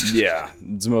sometimes. Yeah,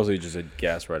 it's mostly just a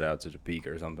gas ride out to Topeka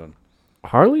or something.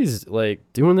 Harley's like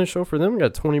doing the show for them.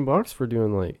 Got $20 for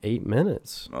doing like 8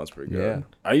 minutes. Oh, that's pretty good. Yeah.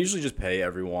 I usually just pay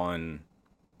everyone.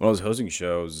 When I was hosting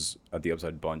shows at the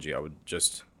Upside Bungee, I would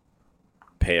just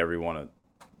pay everyone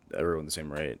the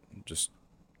same rate. Just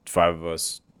 5 of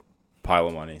us, pile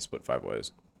of money, split 5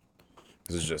 ways.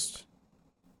 This is just,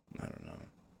 I don't know.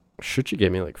 Should you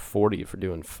give me like 40 for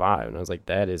doing 5? And I was like,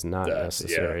 that is not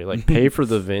necessary. Like, pay for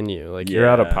the venue. Like, you're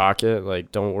out of pocket.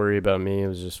 Like, don't worry about me. It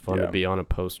was just fun to be on a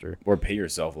poster. Or pay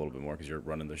yourself a little bit more because you're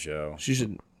running the show. She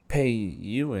should pay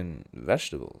you in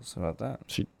vegetables. How about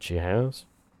that? She has?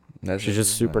 She's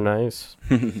just super nice.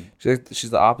 She's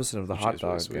the opposite of the She hot is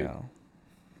really dog sweet. gal.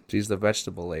 She's the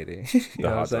vegetable lady. You The know what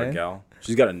I'm hot dog saying? gal.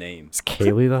 She's got a name. Is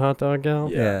Kaylee the hot dog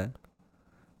gal? Yeah.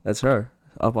 That's her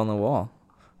up on the wall.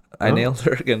 I Oh. nailed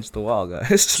her against the wall,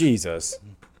 guys. Jesus.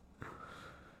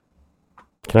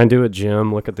 Can I do a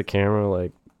Jim? Look at the camera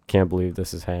like, can't believe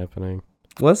this is happening.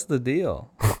 What's the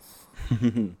deal?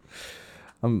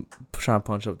 I'm trying to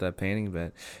punch up that painting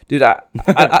bed, dude.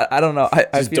 I don't know. I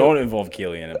Just feel, don't involve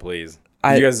Keely in it, please.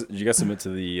 I- Did you guys submit to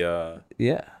the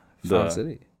Yeah, the- Found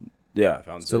City.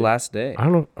 Found It's the last day. I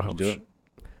don't know. You Oh, do it?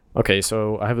 okay,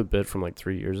 so I have a bit from like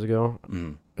 3 years ago.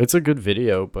 Mm. It's a good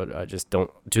video, but I just don't.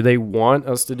 Do they want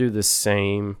us to do the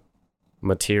same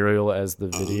material as the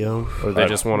video, or they I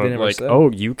just don't- want They to never like, said. oh,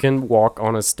 you can walk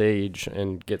on a stage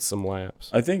and get some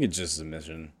laps? I think it's just a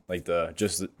mission, like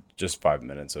just 5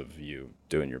 minutes of you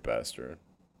doing your best, or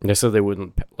They said they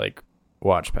wouldn't like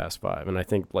watch past 5, and I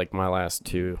think like my last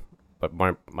 2. But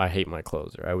I hate my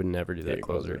closer. I would never do that Yeah,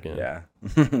 closer again. Yeah.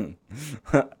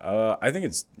 I think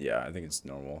it's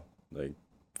normal. Like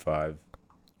 5.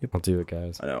 I'll do it,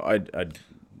 guys. I know. I'd.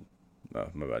 Oh,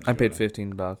 my bad. I paid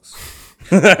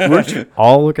 $15.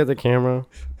 I'll look at the camera.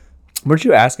 Weren't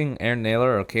you asking Aaron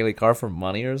Naylor or Kaylee Carr for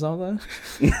money or something?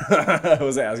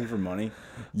 Was I asking for money?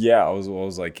 Yeah, I was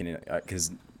like, can I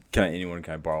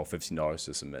borrow $15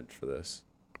 to submit for this?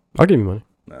 I'll give you money.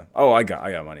 No. Oh, I got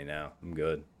money now. I'm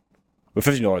good. But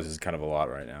 $15 is kind of a lot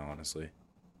right now, honestly.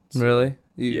 Really?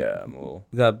 You Yeah, I'm a little.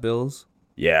 got bills?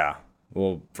 Yeah.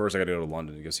 Well, first I got to go to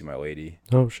London to go see my lady.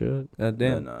 Oh shit! God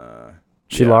damn. And,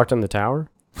 She yeah. locked in the tower.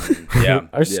 Yeah.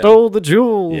 I stole the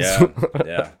jewels. Yeah.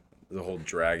 Yeah. The whole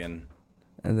dragon.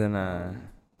 And then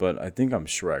But I think I'm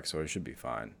Shrek, so I should be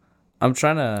fine. I'm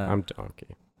trying to I'm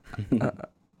donkey.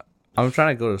 I'm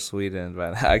trying to go to Sweden,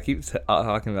 but I keep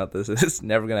talking about this. It's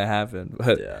never gonna happen.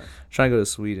 But Yeah. I'm trying to go to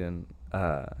Sweden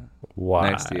Why?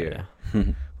 next year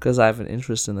because I have an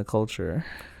interest in the culture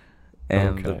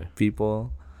and the Okay.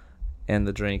 people and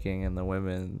the drinking and the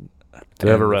women. Do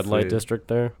they have a and the red light food. district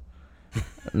there?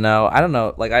 No, I don't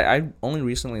know. Like I only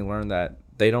recently learned that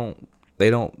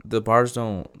the bars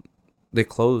don't, they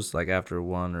close like after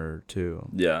 1 or 2.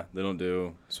 Yeah, they don't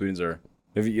do. Sweden's are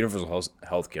they have universal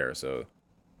health care, so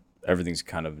everything's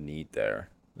kind of neat there.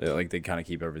 They kind of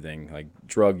keep everything like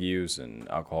drug use and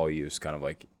alcohol use kind of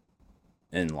like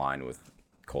in line with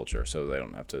culture, so they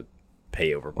don't have to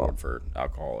pay overboard for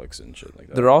alcoholics and shit like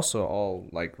that. They're also all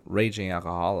like raging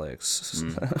alcoholics.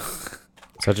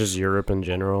 Such as Europe in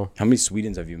general. How many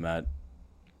Swedens have you met?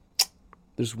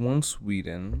 There's one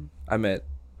Sweden. I met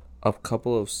a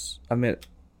couple of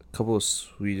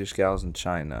Swedish gals in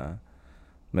China.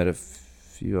 Met a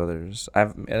few others.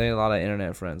 I've made a lot of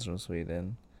internet friends from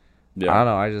Sweden. I don't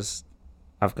know.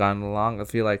 I've gotten along. I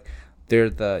feel like they're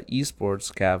the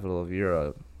esports capital of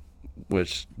Europe,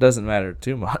 which doesn't matter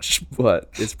too much, but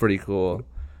it's pretty cool.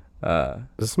 Does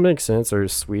this make sense? Or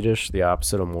is Swedish the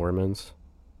opposite of Mormons?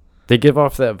 They give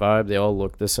off that vibe. They all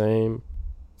look the same.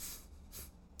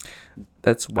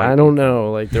 That's why I don't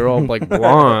know. Like they're all like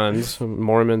blondes.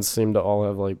 Mormons seem to all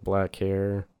have like black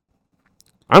hair.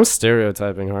 I'm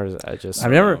stereotyping hard. I just.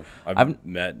 I've never. I've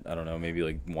met, I don't know, maybe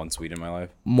like one Swede in my life.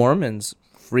 Mormons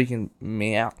freaking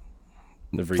me out.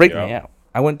 They Freak me out.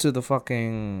 I went to the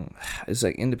fucking, it's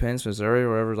like Independence, Missouri,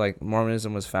 wherever like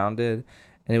Mormonism was founded,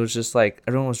 and it was just like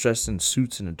everyone was dressed in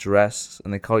suits and a dress,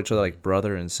 and they called each other like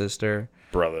brother and sister.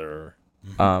 Brother.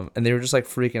 And they were just like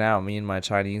freaking out. Me and my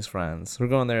Chinese friends, we're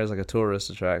going there as like a tourist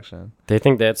attraction. They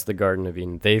think that's the Garden of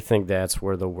Eden. They think that's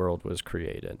where the world was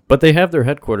created. But they have their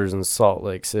headquarters in Salt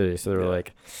Lake City, so they're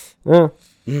like,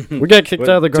 we got kicked But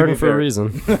out of the to garden be for a fair-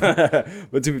 reason.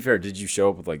 But to be fair, did you show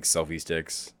up with like selfie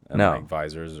sticks and No. like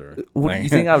visors or? What, like- you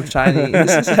think I'm Chinese?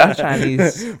 This is how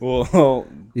Chinese Well,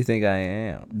 you think I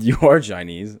am. you are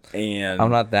Chinese, and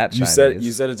I'm not that You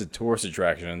Chinese. said it's a tourist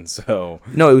attraction, so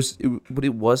No, but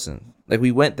it wasn't. Like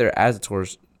we went there as a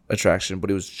tourist attraction, but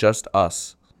it was just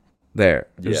us there.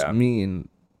 Just Yeah. me and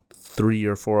 3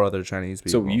 or 4 other Chinese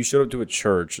people. so you showed up to a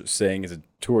church saying it's a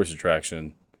tourist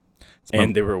attraction,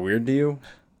 and they were weird to you.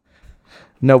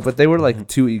 No, but they were like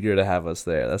too eager to have us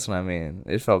there. That's what I mean.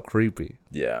 It felt creepy.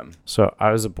 Yeah, So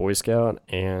I was a Boy Scout,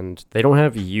 and they don't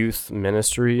have youth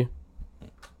ministry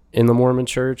in the Mormon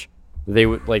church. They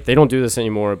would they don't do this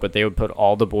anymore, but they would put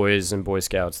all the boys in Boy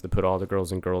Scouts. They put all the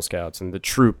girls in Girl Scouts, and the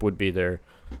troop would be their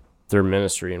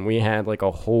ministry. And we had like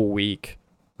a whole week.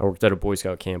 I worked at a Boy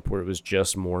Scout camp where it was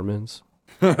just Mormons.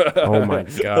 Oh my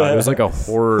god, it was like a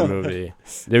horror movie.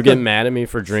 They would get mad at me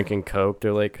for drinking Coke.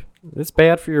 They're like, "It's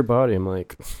bad for your body." I'm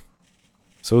like,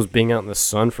 "So is being out in the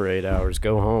sun for 8 hours.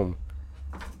 Go home."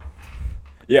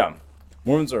 yeah.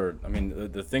 Mormons are. I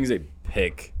mean, the things they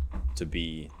pick to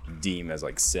be deemed as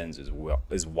like sins is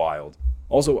wild.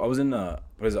 Also, I was in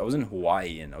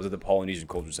Hawaii and I was at the Polynesian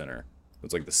Culture Center.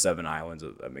 It's like the 7 islands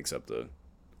that makes up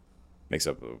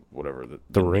whatever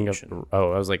the ring nation.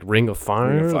 of I was like Ring of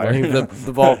Fire, Ring of Fire. Like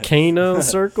the volcano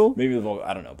circle. Maybe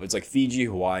I don't know, but it's like Fiji,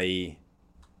 Hawaii,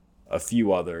 a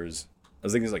few others. I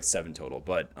was thinking there's like 7 total,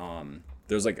 but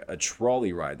there's like a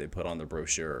trolley ride they put on the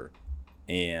brochure,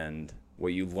 and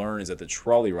what you learn is that the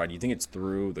trolley ride, you think it's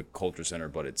through the Culture Center,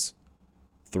 but it's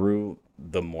through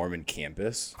the Mormon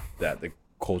campus that the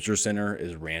Culture Center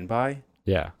is ran by.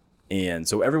 Yeah. And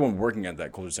so everyone working at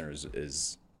that Culture Center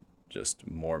is just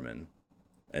Mormon.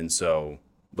 And so,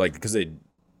 like, because they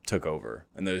took over.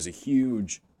 And there's a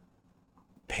huge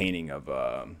painting of,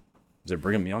 is it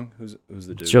Brigham Young? Who's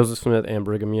the dude? Joseph Smith and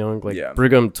Brigham Young. Like, Yeah.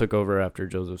 Brigham took over after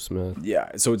Joseph Smith.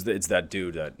 Yeah, so it's that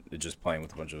dude that is just playing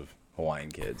with a bunch of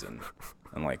Hawaiian kids. And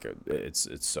like, it's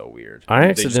so weird. I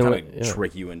They just accidentally- kind of yeah.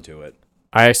 trick you into it.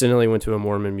 I accidentally went to a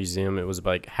Mormon museum. It was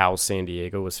like how San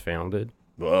Diego was founded.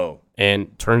 Whoa.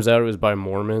 And turns out it was by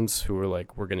Mormons who were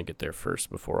like, we're going to get there first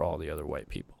before all the other white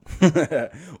people.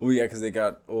 Well, yeah,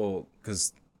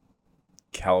 because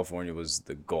California was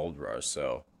the gold rush.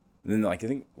 So then, like, I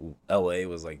think L.A.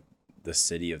 was like the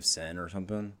city of sin or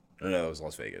something. No, it was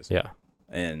Las Vegas. Yeah.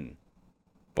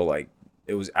 But like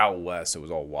it was out west, so it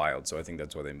was all wild. So I think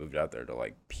that's why they moved out there to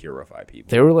like purify people.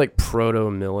 They were like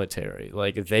proto-military.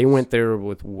 Like they went there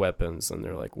with weapons and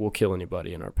they're like, we'll kill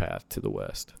anybody in our path to the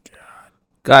west.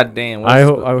 God damn. I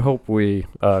hope we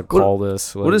call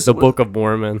this like, what is- the what- Book of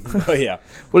Mormon. Oh yeah.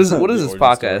 What is The this origin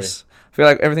podcast? story. I feel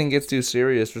like everything gets too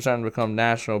serious. We're trying to become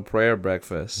National Prayer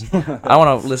Breakfast. I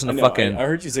want to listen I to know, fucking. I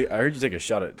heard you take a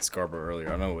shot at Scarborough earlier.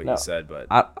 I don't know what No. you said, but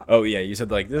I- yeah, you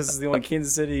said like this is the only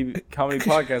Kansas City comedy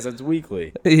podcast that's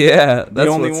weekly. Yeah, that's The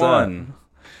only what's one.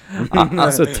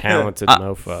 That's a talented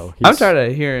mofo. I'm tired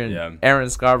of hearing Yeah. Aaron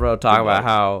Scarborough talk Good about luck.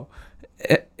 how,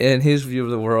 in his view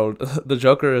of the world, the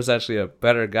Joker is actually a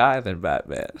better guy than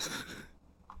Batman.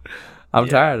 I'm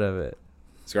Yeah. tired of it.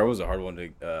 Scarborough's a hard one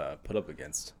to put up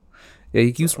against. Yeah,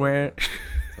 he keeps wearing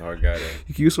It's a hard guy to.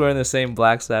 he keeps wearing the same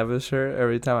Black Sabbath shirt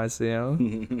every time I see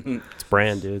him. It's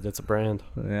brand, dude. That's a brand.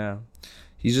 Yeah,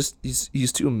 he's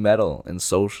too metal and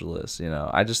socialist. You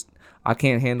know, I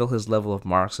can't handle his level of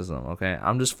Marxism. Okay,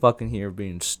 I'm just fucking here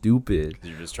being stupid.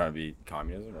 You're just trying to be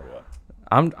communism or what?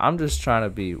 I'm just trying to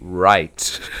be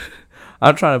right.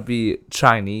 I'm trying to be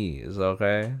Chinese.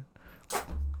 Okay. Yeah,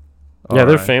 they're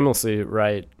Alright. famously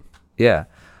right. Yeah,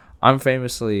 I'm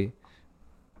famously,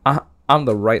 I'm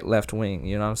the right left wing.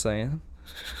 You know what I'm saying?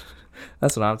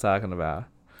 That's what I'm talking about.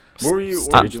 What were you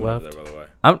Stage doing over left. there, by the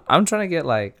way? I'm trying to get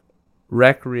like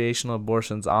recreational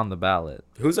abortions on the ballot.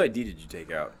 Whose ID did you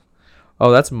take out? Oh,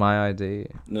 that's my ID.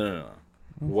 No.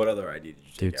 What other ID did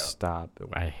you take Dude, out? stop.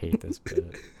 I hate this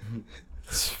bit.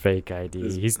 It's fake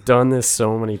ID. He's done this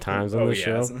so many times on the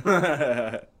show.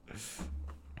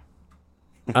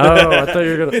 Oh, I thought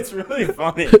you were gonna. It's really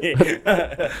funny.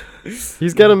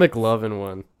 He's got a McLovin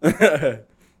one.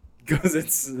 Because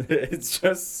it's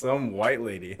just some white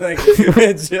lady. Like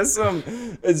it's just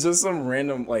some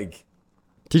random like.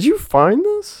 Did you find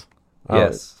this?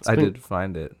 Yes, it's I been- did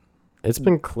find it. It's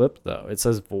been clipped though. It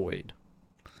says void.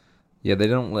 Yeah, they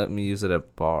don't let me use it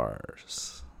at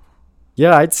bars.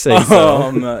 Yeah, I'd say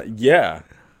so. Yeah,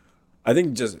 I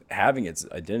think just having its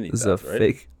identity. This is a theft, right?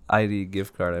 fake ID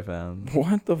gift card I found.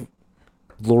 What the?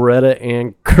 Loretta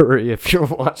Ann Curry, if you're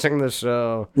watching the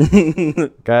show.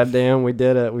 Goddamn, we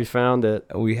did it. We found it.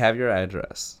 We have your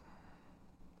address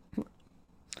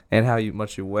and how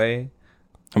much you weigh.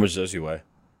 How much does she weigh?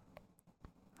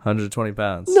 120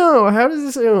 pounds. No, how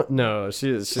does this? No,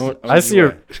 she's. How I much see you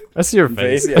her. I see her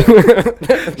face. Yeah.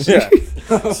 Yeah.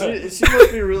 she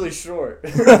must be really short.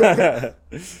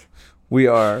 We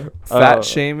are fat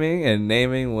shaming and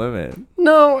naming women.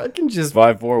 No, I can just.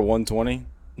 5'4", 120.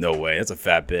 No way, that's a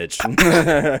fat bitch.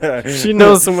 She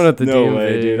knows someone at the no DMV.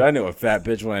 way, dude. I know a fat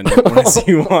bitch when I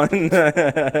see one.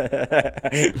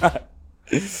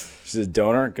 She's a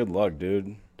donor. Good luck,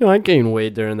 dude. No, I gained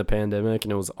weight during the pandemic,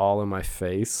 and it was all in my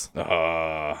face.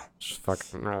 Uh, Just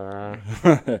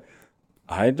fucking.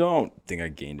 I don't think I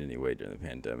gained any weight during the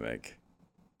pandemic.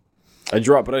 I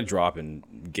drop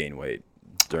and gain weight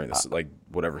during this, like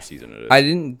whatever season it is. I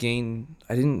didn't gain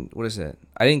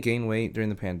weight during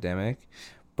the pandemic,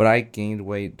 but I gained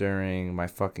weight during my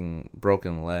fucking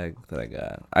broken leg that I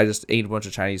got. I just ate a bunch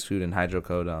of Chinese food and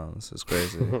hydrocodones. It's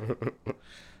crazy.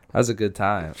 That was a good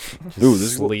time. Dude,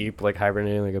 this Sleep like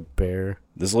hibernating like a bear.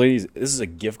 this is a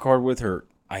gift card with her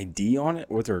ID on it,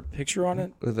 with her picture on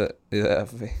it. With a, yeah,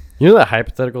 You know that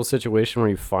hypothetical situation where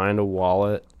you find a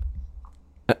wallet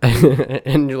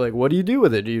And you're like, what do you do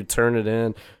with it? Do you turn it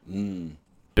in?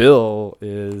 Bill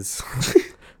is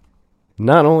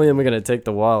not only am I going to take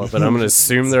the wallet, but I'm going to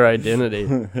assume their identity.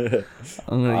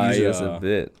 I'm gonna use it as a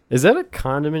bit. Is that a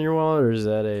condom in your wallet, or is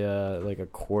that a like a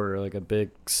quarter, like a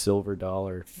big silver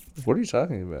dollar? What are you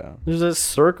talking about? There's a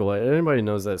circle. Anybody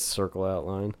knows that circle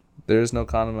outline? There is no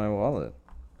condom in my wallet.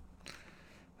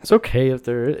 It's okay if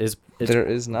there is. It's There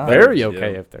is not. very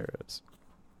okay if there is.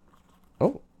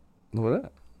 Oh, what is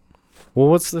that? Well,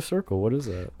 what's the circle? What is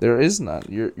that? There is not.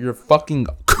 You're fucking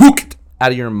cooked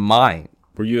out of your mind.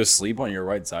 Were you asleep on your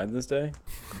right side this day?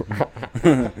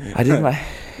 I did my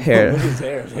hair. Look at his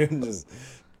hair, dude. Just...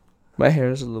 My hair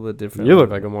is a little bit different. You look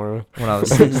like a moron. when I was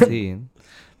 16.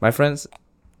 My friends,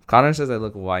 Connor says I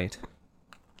look white.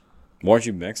 Weren't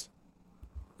you mixed?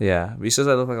 Yeah, he says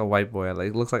I look like a white boy. Like,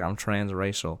 it looks like I'm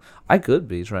transracial. I could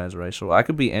be transracial. I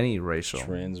could be any racial.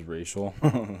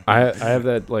 Transracial. I have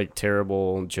that like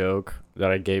terrible joke that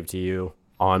I gave to you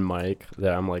on mic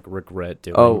that I'm like regret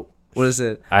doing. Oh, what is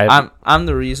it? I'm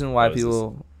the reason why What is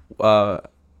people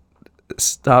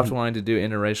stopped wanting to do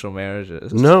interracial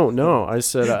marriages. No. I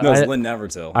said No, it's Lynn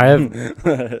Nevertell.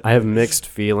 I have mixed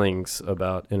feelings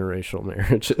about interracial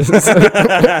marriages.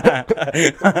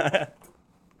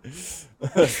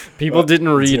 People didn't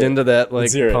read into that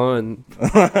like hear it. pun.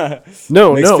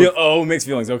 No. Mixed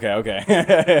feelings. Okay.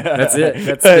 That's it.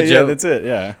 That's the Yeah, joke. that's it.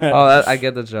 Yeah. I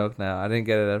get the joke now. I didn't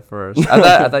get it at first.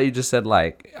 I thought you just said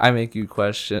like I make you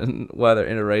question whether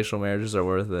interracial marriages are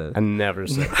worth it. I never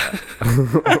said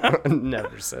that. I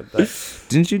never said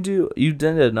that. You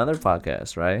did another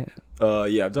podcast, right?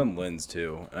 Yeah, I've done Lynn's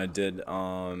too. I did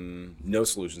No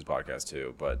Solutions podcast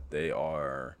too, but they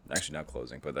are actually not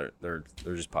closing, but they're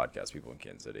just podcast people in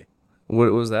Kansas City.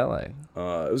 What was that like?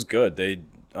 It was good. They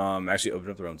actually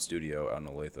opened up their own studio out in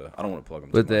Olathe. I don't want to plug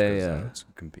them But too much they, 'cause, it's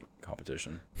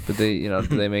competition. But they, do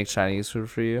they make Chinese food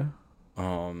for you?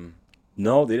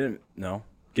 No, they didn't. No,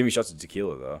 give me shots of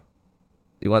tequila though.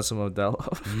 You want some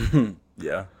Modelo?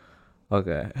 Yeah.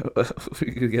 Okay,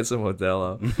 we could get some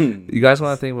Modelo. You guys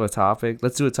want to think of a topic?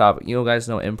 Let's do a topic. You guys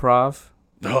know improv?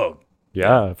 Oh,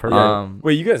 Yeah, I've heard that.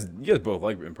 wait, you guys both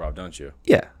like improv, don't you?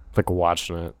 Yeah. Like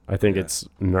watching it. I think it's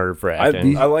nerve I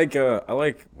wracking. like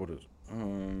what is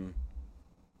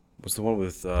what's the one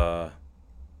with oh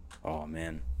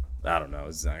man, I don't know.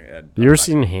 It's not, You ever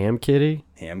seen Ham Kitty?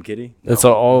 Ham Kitty? It's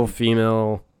an all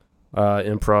female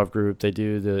improv group. They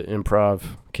do the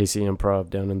KC Improv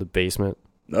down in the basement,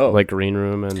 No, like green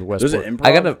room and there's Westport. an improv.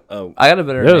 I got a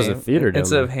better There name. was a theater down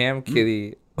Instead there. of Ham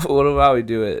Kitty, what about we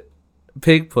do it?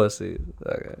 Pig pussy.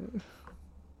 Okay.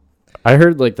 I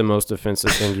heard like the most offensive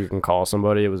thing you can call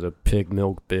somebody. It was a pig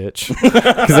milk bitch,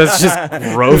 because that's just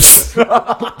gross.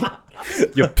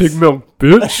 You pig milk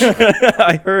bitch.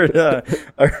 I heard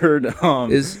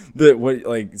Is- the what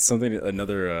like something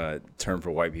another term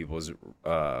for white people is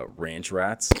ranch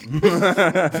rats.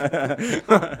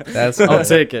 I'll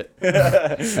take it.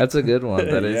 That's a good one.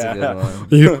 That is a good one.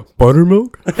 You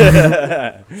buttermilk?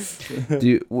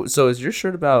 So is your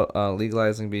shirt about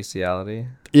legalizing bestiality?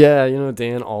 Yeah,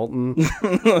 Dan Alton.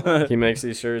 He makes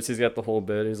these shirts. He's got the whole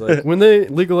bit. He's like, when they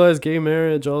legalize gay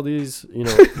marriage, all these,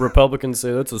 Republicans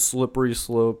say that's a slippery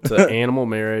slope to animal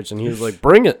marriage. And he was like,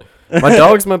 bring it. My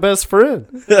dog's my best friend.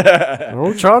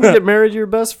 I'm trying to get married to your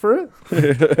best friend.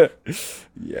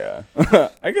 Yeah,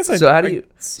 I guess. So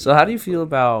how do you feel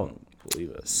about believe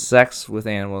it? sex with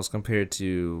animals compared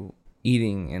to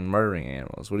eating and murdering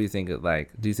animals? What do you think of, like,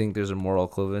 do you think there's a moral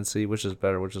equivalency? Which is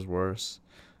better, which is worse?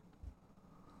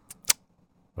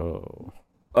 Oh.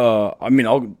 I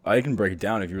mean, I can break it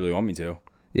down if you really want me to.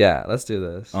 Yeah, let's do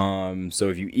this. So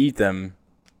if you eat them,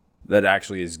 that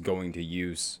actually is going to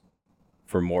use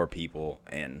for more people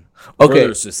and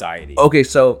further society. Okay,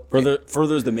 so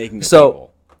Furthers the making of So-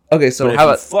 people. okay, so But how if you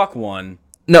about fuck one,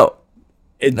 no?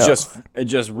 it No.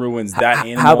 just ruins that how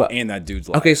animal about- and that dude's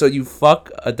life. Okay, so you fuck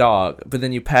a dog, but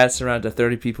then you pass it around to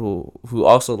 30 people who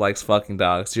also likes fucking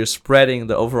dogs. You're spreading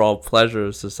the overall pleasure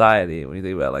of society when you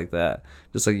think about it like that,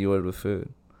 just like you would with food.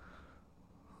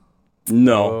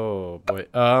 No. Oh,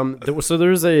 boy. So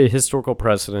there's a historical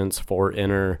precedence for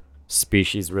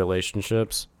interspecies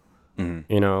relationships.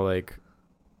 Mhm. Like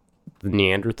the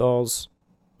Neanderthals.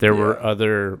 There were Yeah.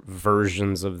 other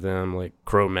versions of them, like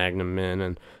Cro-Magnon men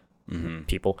and Mhm.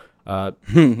 people.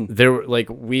 There were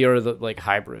we are the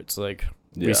hybrids. Yeah.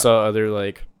 We saw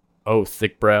other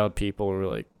thick-browed people, and we're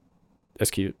like,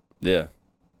 that's cute. Yeah.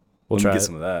 We'll Let me try get it.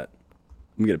 some of that.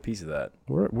 Let me get a piece of that.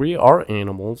 We are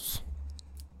animals.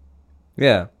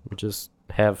 Yeah. We just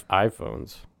have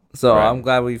iPhones. So Right. I'm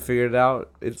glad we figured it out.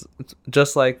 It's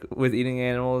just like with eating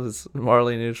animals, it's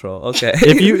morally neutral. Okay.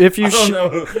 If you I don't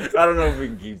know. I don't know if we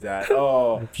can keep that.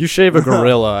 Oh. if you shave a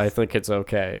gorilla, I think it's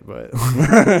okay, but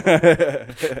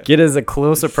get as a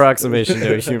close approximation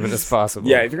to a human as possible.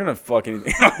 Yeah, if you're gonna fuck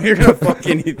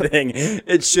anything,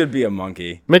 it should be a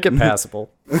monkey. Make it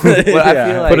passable. But I feel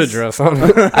like Put a dress on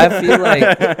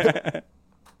it.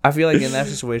 I feel like in that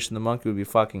situation, the monkey would be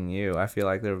fucking you. I feel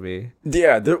like there would be.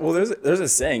 Yeah, there's a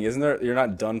saying, isn't there? You're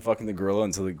not done fucking the gorilla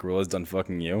until the gorilla's done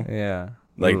fucking you. Yeah.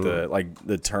 Like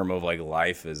the term of like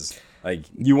life is like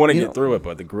you want to get through it,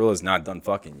 but the gorilla's not done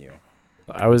fucking you.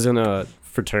 I was in a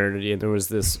fraternity and there was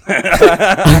this all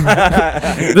right.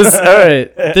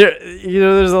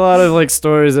 There's a lot of like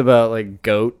stories about like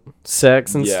goat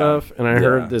sex and stuff, and I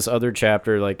heard this other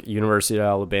chapter, like University of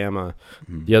Alabama,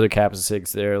 the other Kappa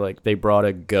Sigs there, like they brought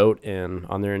a goat in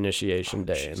on their initiation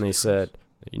day, and they said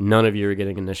none of you are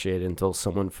getting initiated until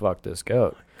someone fucked this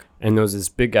goat. And there was this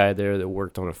big guy there that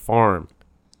worked on a farm,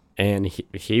 and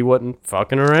he wasn't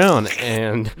fucking around,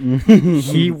 and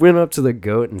he went up to the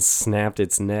goat and snapped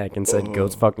its neck and said,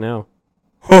 "Goats fuck now."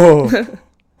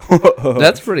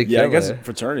 That's pretty cool. Yeah, I guess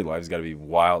fraternity life's got to be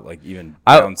wild. Like even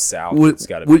down south, it's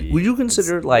got to be. Would you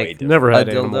consider way like different. Never had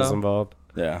A animals dildo? involved.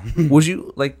 Yeah. Would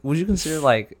you consider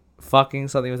like fucking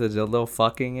something with a dildo,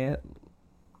 fucking it?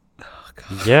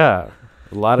 Yeah,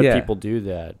 a lot of Yeah. people do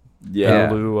that Yeah.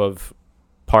 in lieu of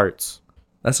parts.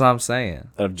 That's what I'm saying.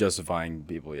 Of justifying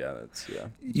people, yeah, that's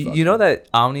You know that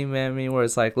Omni-Man meme where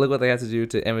it's like, look what they have to do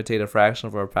to imitate a fraction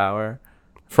of our power.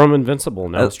 From Invincible,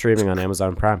 now streaming on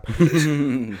Amazon Prime.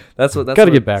 That's what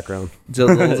Gotta get background.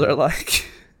 dildos are like.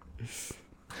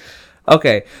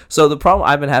 Okay, so the problem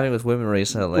I've been having with women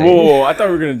recently. Whoa, I thought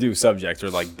we were gonna do subjects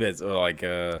or like bits or like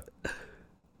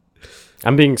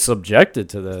I'm being subjected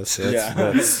to this. Yeah.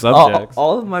 That's subjects.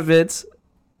 all of my bits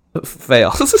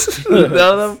fail.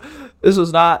 None of them. This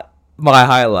was not my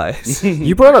highlights.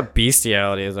 You brought up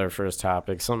bestiality as our first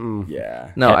topic. Something.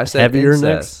 yeah. No, I said Heavier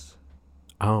incest.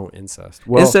 Oh, incest.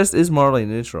 Well, Incest is morally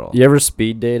neutral. you ever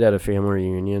speed date at a family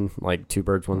reunion? Like two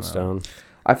birds, one stone?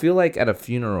 I feel like at a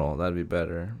funeral that'd be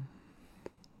better.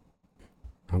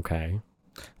 Okay.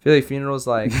 I feel like funerals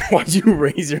like Why'd you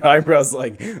raise your eyebrows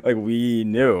like we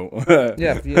knew?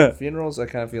 funerals. I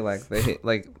kind of feel like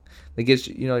they get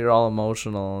you. You know, you're all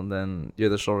emotional, and then you're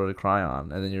the shoulder to cry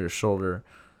on, and then you're the shoulder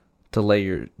to lay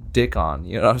your dick on.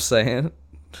 You know what I'm saying?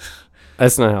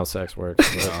 That's not how sex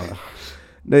works.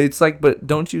 No, it's like, but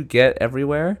don't you get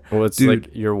everywhere? Well, it's Dude.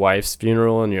 like your wife's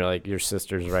funeral, and you're like your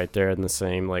sister's right there in the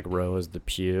same like row as the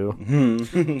pew.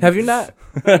 Have you not?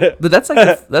 But that's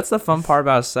like that's the fun part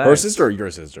about sex. Her sister or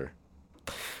your sister?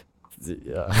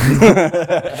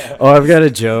 Yeah. Oh, I've got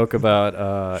a joke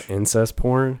about incest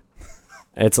porn.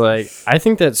 It's like I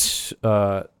think that's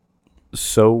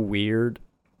so weird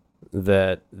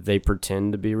that they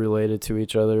pretend to be related to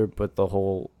each other, but the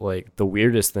whole like the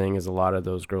weirdest thing is a lot of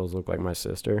those girls look like my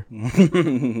sister.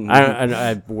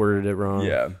 I worded it wrong.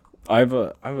 Yeah. I have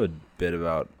a bit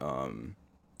about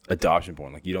adoption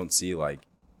porn. Like you don't see like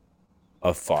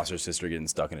a foster sister getting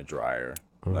stuck in a dryer.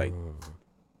 Like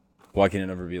why can it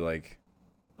never be like,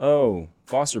 oh,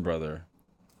 foster brother,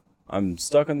 I'm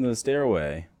stuck in the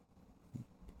stairway.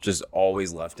 Just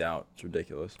always left out. It's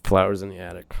ridiculous. Flowers in the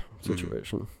attic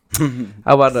situation.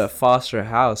 How about a foster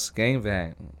house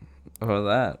gangbang? How about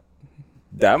that?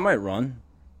 That might run.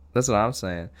 That's what I'm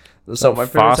saying. So So my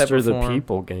favorite type foster of the porn,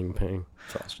 people gangbang.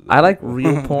 Foster the I like people.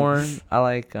 real porn. I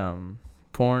like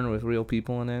porn with real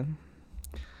people in it,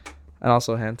 and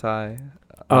also hentai.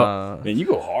 Man, you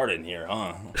go hard in here,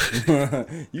 huh?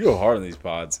 You go hard on these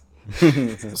pods.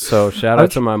 So shout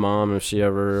out to my mom if she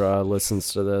ever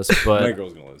listens to this. My But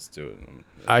girl's gonna listen to it.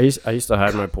 I used to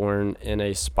hide my porn in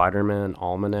a Spider-Man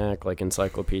almanac, like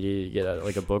encyclopedia, you get at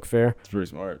like a book fair. It's pretty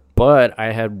smart. But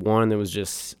I had one that was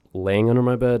just laying under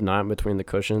my bed, not in between the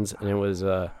cushions, and it was it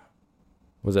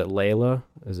Layla?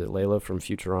 Is it Layla from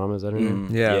Futurama? Is that her name?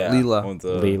 Yeah, Leela. With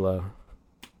the- Leela.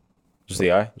 Just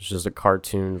the eye? It's just a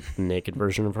cartoon naked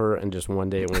version of her, and just one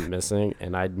day it went missing,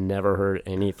 and I'd never heard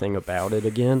anything about it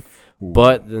again.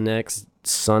 But the next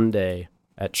Sunday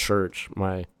at church,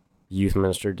 my youth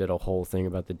minister did a whole thing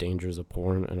about the dangers of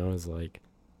porn, and I was like,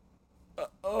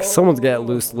 someone's got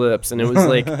loose lips, and it was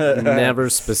like never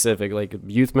specific. Like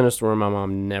youth minister or my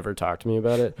mom never talked to me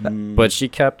about it, but she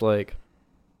kept like,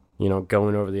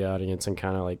 going over the audience and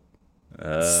kind of like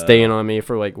staying on me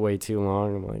for like way too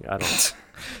long. I'm like, I don't.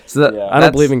 So that, Yeah. I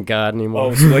don't believe in God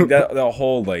anymore. Oh, so like that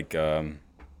whole like that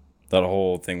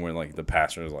whole thing where like the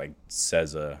pastor like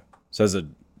says a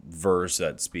verse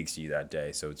that speaks to you that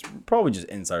day. So it's probably just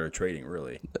insider trading,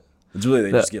 really. It's really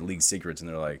they just get league secrets and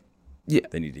they're like, Yeah.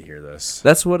 They need to hear this.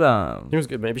 That's what It was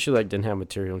good. Maybe she like didn't have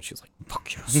material, and she's like,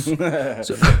 "Fuck yes."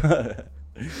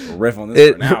 We'll riff on this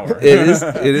for an hour.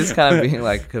 it is kind of being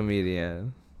like a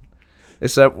comedian,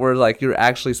 except where like you're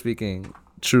actually speaking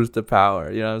truth to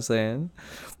power. You know what I'm saying?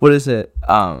 What is it?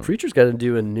 Preacher's got to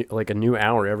do a new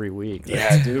hour every week.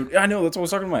 Yeah, dude. I know. That's what I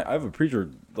was talking about. I have a preacher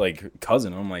like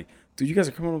cousin. I'm like, dude, you guys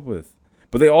are coming up with.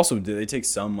 But they also they take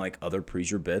some like other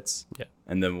preacher bits. Yeah.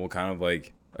 And then we'll kind of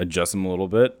like adjust them a little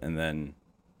bit and then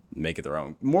make it their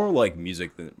own. More like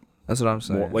music than. That's what I'm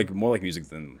saying. More like music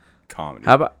than comedy.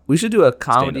 How about we should do a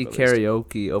comedy Stand-up, at least.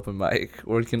 karaoke open mic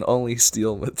where we can only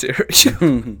steal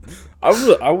material.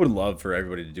 I would love for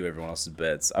everybody to do everyone else's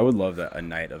bits. I would love that a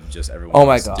night of just everyone. Oh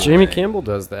my else God. doing Jamie it. Campbell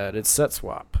does that. It's set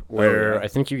swap, where yeah? I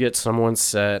think you get someone's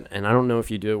set, and I don't know if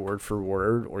you do it word for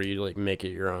word or you like make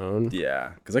it your own. Yeah,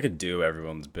 because I could do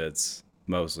everyone's bits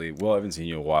mostly. Well, I haven't seen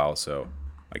you in a while, so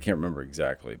I can't remember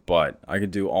exactly. But I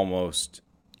could do almost.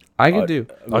 I could do.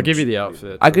 I'll give you the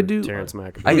outfit. I for could do- Terrence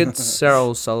McAfee. I could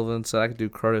Sarah Sullivan set. I could do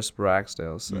Curtis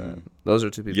Braxdale set. Those are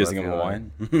two people. You guys I think I'm feel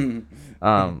Hawaiian?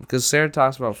 like. Because Sarah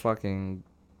talks about fucking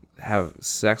have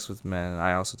sex with men. And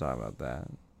I also talk about that.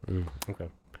 Okay.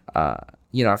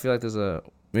 You know, I feel like there's a.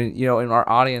 I mean, you know, and our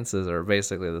audiences are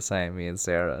basically the same. Me and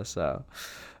Sarah. So,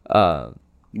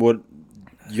 What?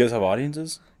 You guys have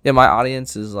audiences? yeah, my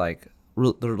audience is like.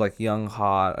 They're like young,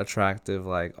 hot, attractive,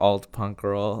 like alt punk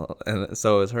girl, and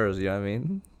so is hers. You know what I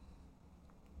mean?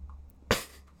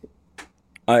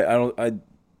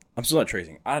 I'm still not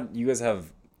tracing. You guys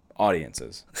have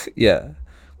audiences. Yeah,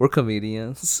 we're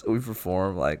comedians. We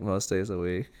perform like most days a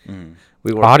week.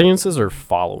 We work. Audiences or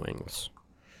followings?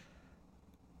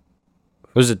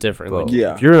 There's a difference. Like, Both.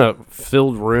 Yeah. If you're in a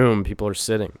filled room, people are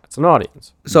sitting. It's an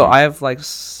audience. So I have like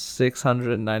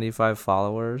 695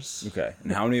 followers. Okay.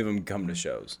 And how many of them come to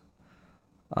shows?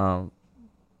 Your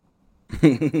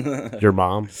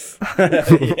mom.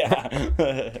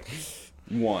 Yeah.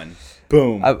 One.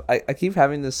 Boom. I keep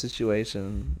having this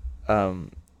situation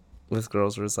with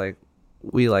girls where it's like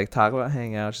we like talk about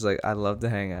hang out. She's like, I'd love to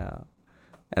hang out,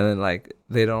 and then like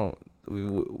they don't.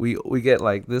 We get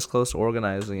like this close to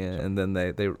organizing it, and then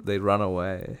they run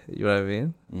away. You know what I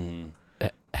mean?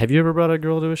 Have you ever brought a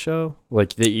girl to a show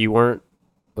like that you weren't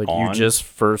like On? you just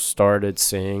first started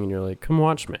seeing and you're like, come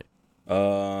watch me?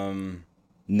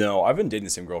 No, I've been dating the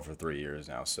same girl for 3 years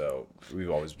now, so we've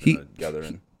always been together.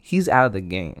 And He's out of the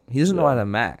game. He doesn't know how to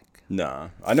Mac. nah,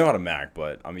 I know how to Mac,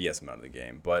 but yes, I'm out of the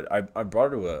game. But I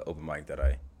brought her to an open mic that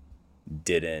I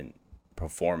didn't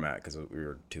perform at because we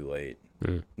were too late.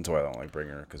 That's why I don't like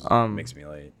bringing her because it makes me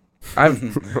late.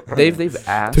 They've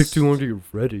asked. Take too long to get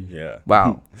ready. Yeah.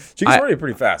 Wow. She gets ready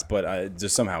pretty fast, but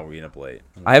just somehow we end up late.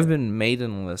 I have been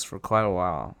maiden list for quite a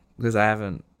while because I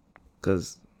haven't.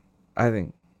 Because I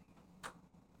think.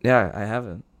 Yeah, I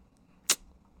haven't.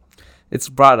 It's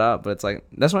brought up, but it's like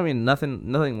that's what I mean.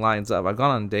 Nothing lines up. I've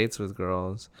gone on dates with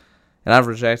girls, and I've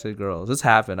rejected girls. It's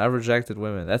happened. I've rejected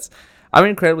women. I'm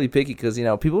incredibly picky because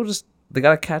people they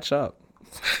gotta catch up.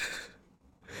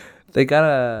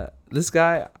 This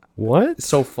guy What? is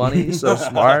so funny, he's so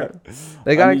smart.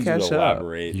 They gotta catch up.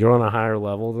 Elaborate. You're on a higher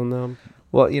level than them.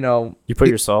 Well, You put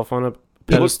yourself on a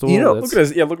pedestal. Look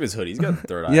at his hoodie. He's got the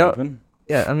third eye open.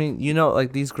 yeah, I mean,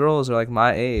 like these girls are like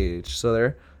my age, so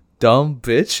they're dumb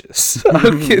bitches.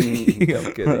 I'm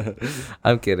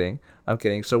kidding. I'm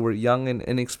kidding. So we're young and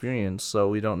inexperienced, so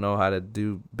we don't know how to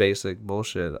do basic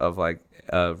bullshit of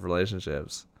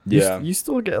relationships. Yeah. You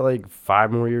still get like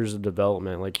 5 more years of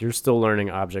development. Like you're still learning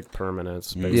object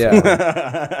permanence. Basically.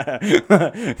 Yeah.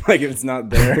 Like if it's not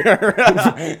there.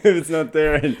 If it's not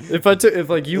there. If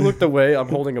like you looked away, I'm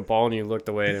holding a ball and you looked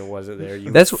away and it wasn't there, you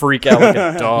That's- freak out like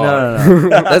a dog. No.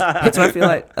 That's what I feel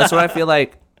like. That's what I feel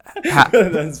like.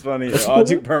 That's funny.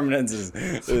 Object permanence is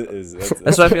That's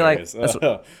what I feel like. hilarious.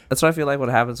 That's what I feel like. What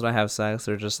happens when I have sex?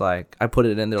 They're just like, I put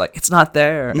it in. They're like, it's not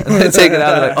there. And they take it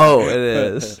out. They're like, oh, it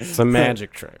is. It's a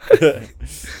magic trick.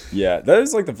 Yeah, that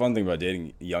is like the fun thing about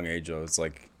dating a young age though. It's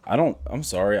like I'm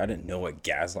sorry, I didn't know I was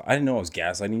gaslighting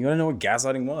you. I didn't know what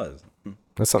gaslighting was.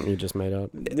 That's something you just made up.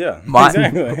 Yeah.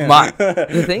 Exactly.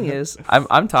 Exactly. The thing is,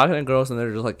 I'm talking to girls and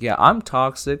they're just like, yeah, I'm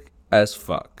toxic as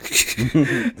fuck.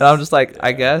 And I'm just like,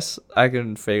 I guess I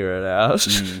can figure it out.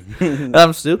 And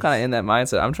I'm still kind of in that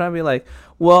mindset. I'm trying to be like,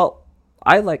 well,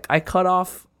 I cut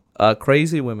off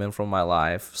crazy women from my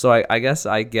life, so I guess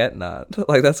I get none.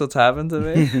 Like that's what's happened to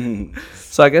me.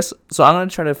 So I'm gonna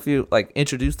try to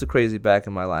introduce the crazy back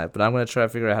in my life, but I'm gonna try to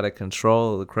figure out how to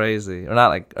control the crazy, or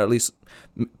not or at least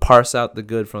parse out the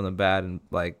good from the bad, and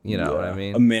what I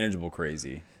mean. A manageable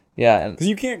crazy. Yeah, and Because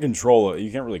you can't control it.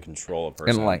 You can't really control a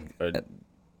person. And,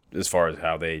 as far as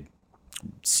how they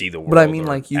see the world. But I mean, or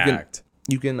like, you act.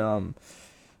 can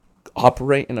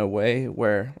operate in a way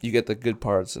where you get the good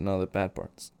parts and not the bad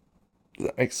parts.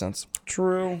 That makes sense.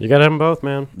 True. You gotta have them both,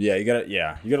 man. Yeah, you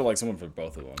gotta like someone for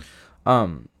both of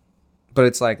them. But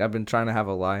it's like I've been trying to have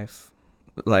a life,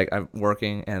 like I'm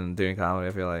working and doing comedy.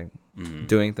 I feel like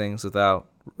doing things without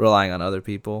relying on other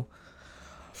people.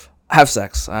 Have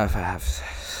sex. Have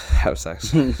sex.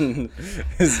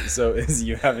 So is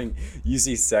you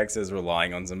see sex as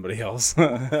relying on somebody else?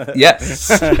 Yes.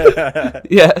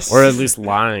 Yes. Or at least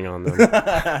lying on them.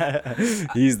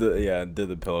 He's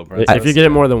the pillow princess. If you get it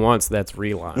more than once, that's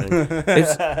relying.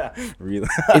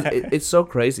 It's so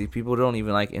crazy. People don't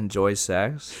even like enjoy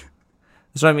sex.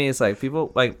 That's what I mean. It's like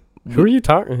people like Who are you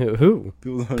talking to? Who?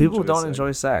 people don't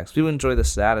enjoy sex. People enjoy the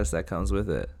status that comes with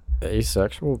it.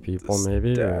 Asexual people,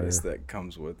 maybe. Status that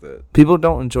comes with it. People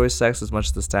don't enjoy sex as much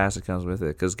as the status that comes with it.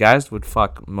 Because guys would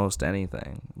fuck most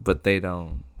anything, but they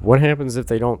don't. What happens if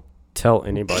they don't tell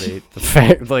anybody the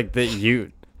fact, like, that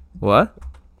you, What?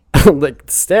 like,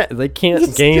 they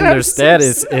can't gain their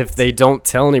status if they don't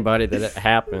tell anybody that it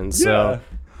happened. So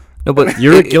No, but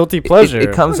you're a guilty pleasure.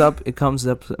 It comes up. It comes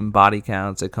up in body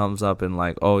counts. It comes up in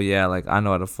like, oh yeah, like I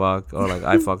know how to fuck, or like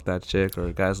I fucked that chick,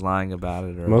 or guys lying about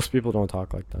it. Or Most people don't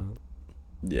talk like that.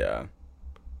 Yeah.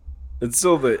 It's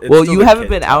still the. It's well, still you the haven't kid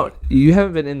been talk. out. You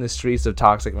haven't been in the streets of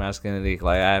toxic masculinity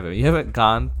like I haven't. You haven't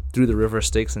gone through the river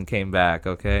Styx and came back.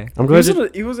 Okay. I'm He glad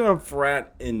was in a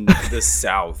frat in the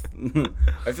South.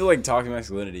 I feel like toxic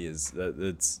masculinity is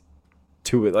it's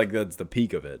to it, like that's the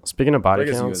peak of it. Speaking of I body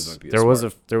guess you counts, guys might be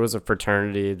there was a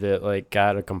fraternity that like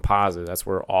got a composite. That's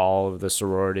where all of the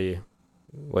sorority,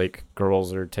 like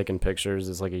girls are taking pictures.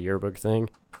 It's like a yearbook thing,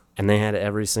 and they had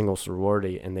every single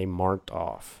sorority, and they marked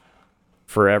off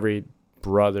for every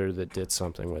brother that did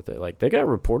something with it. Like they got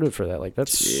reported for that. Like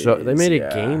that's so they made a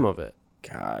yeah. game of it.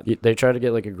 God. They tried to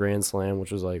get like a grand slam,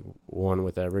 which was like one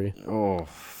with every Oh.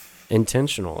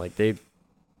 intentional. Like they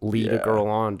lead a Yeah. girl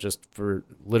on just for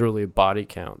literally a body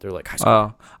count. They're like, high school.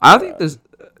 Oh, I don't think there's.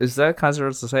 Is that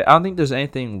controversial to say? I don't think there's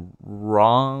anything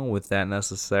wrong with that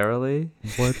necessarily.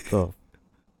 What the?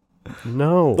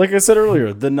 No. Like I said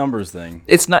earlier, the numbers thing.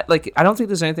 It's not like I don't think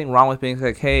there's anything wrong with being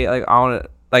like, hey, like I want to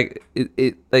like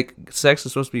it like sex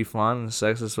is supposed to be fun.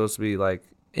 Sex is supposed to be like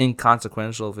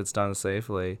inconsequential if it's done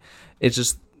safely. It's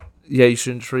just you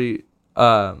shouldn't treat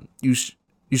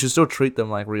you should still treat them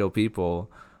like real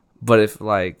people. But if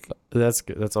like That's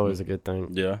good. That's always a good thing.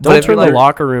 Yeah. But Don't if turn you're the like-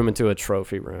 locker room into a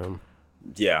trophy room.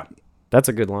 Yeah. That's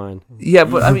a good line. yeah,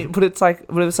 but I mean, but it's like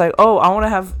oh, I want to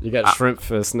have You got shrimp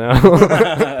fist now.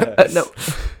 no,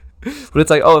 but it's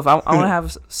like oh, if I want to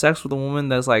have sex with a woman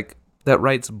that's like that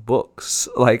writes books,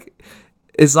 like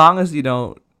as long as you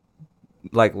don't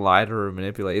like lie to her or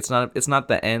manipulate, it's not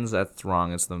the ends that's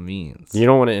wrong, it's the means. You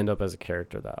don't want to end up as a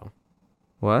character though.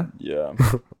 What? Yeah.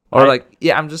 Or like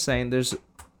I'm just saying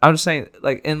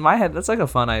like in my head that's like a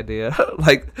fun idea,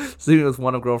 like sleeping with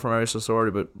one girl from every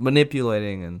sorority, but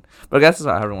manipulating but I guess that's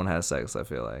how everyone has sex. I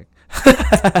feel like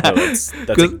No, that's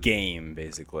a game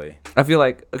basically. I feel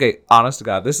like okay, honest to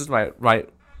God, this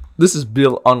is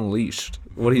Bill Unleashed.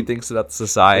 What he thinks about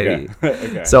society.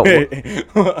 Okay. So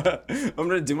I'm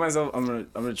gonna do myself. I'm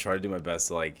gonna try to do my best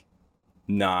to like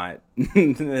not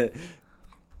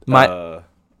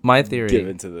my theory. give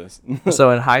into this.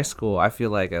 So in high school, I feel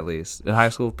like at least in high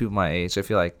school, people my age, I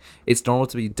feel like it's normal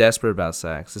to be desperate about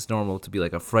sex. It's normal to be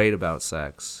like afraid about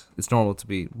sex. It's normal to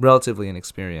be relatively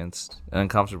inexperienced and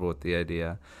uncomfortable with the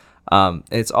idea.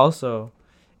 It's also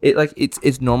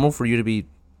it's normal for you to be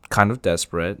kind of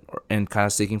desperate and kind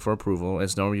of seeking for approval.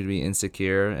 It's normal for you to be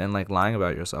insecure and like lying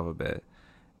about yourself a bit.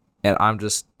 And I'm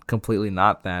just completely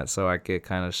not that, so I get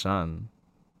kind of shunned.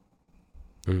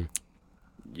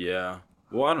 Yeah.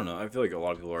 Well, I don't know. I feel like a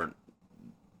lot of people aren't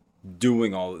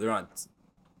doing all. They're not.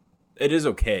 It is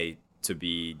okay to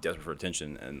be desperate for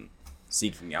attention and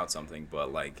seeking out something,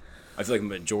 but like I feel like the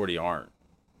majority aren't.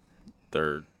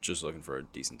 They're just looking for a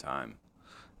decent time.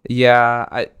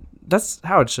 Yeah, that's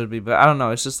how it should be, but I don't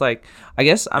know. It's just like I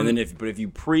guess I'm. And then if you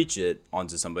preach it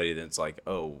onto somebody, then it's like,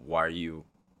 oh, why are you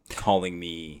calling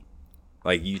me?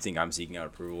 Like you think I'm seeking out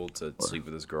approval to sleep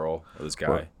with this girl or this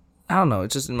guy? I don't know.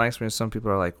 It's just in my experience, some people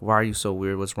are like, "Why are you so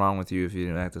weird? What's wrong with you? If you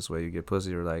didn't act this way, you get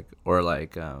pussy." Or like, That's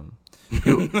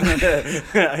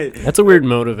a weird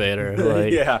motivator.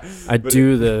 Like, Yeah, I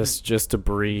do this just to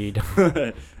breed.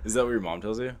 Is that what your mom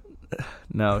tells you?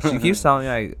 no. She keeps telling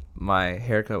me my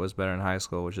haircut was better in high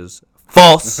school, which is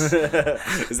False. Is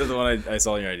that the one I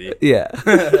saw in your ID? Yeah.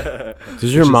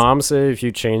 Does your mom say if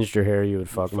you changed your hair, you would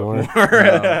fuck more?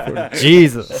 No.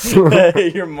 Jesus.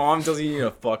 Your mom tells you need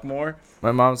to fuck more?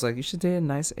 My mom's like, you should date a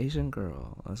nice Asian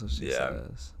girl. That's what she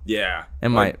says. Yeah.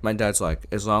 And my dad's like,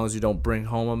 as long as you don't bring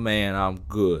home a man, I'm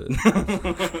good.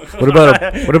 What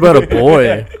about a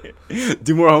boy?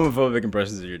 Do more homophobic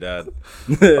impressions of your dad.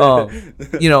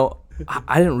 You know,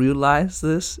 I didn't realize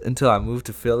this until I moved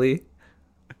to Philly.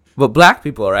 But black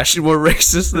people are actually more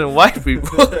racist than white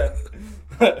people.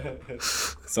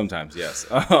 Sometimes, yes.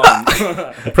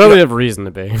 You probably have reason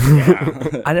to be.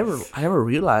 I never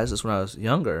realized this when I was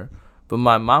younger. But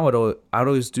my mom I'd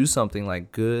always do something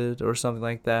like good or something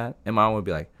like that, and my mom would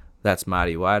be like, "That's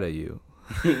mighty white of you."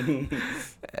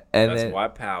 That's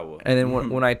white power. And then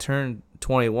when I turned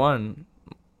 21,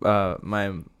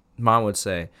 my mom would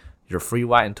say, "You're free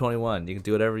white and 21. You can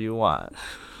do whatever you want."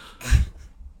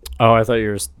 Oh, I thought you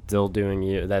were still doing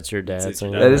you. That's your dad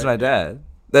saying That is my dad.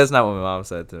 That's not what my mom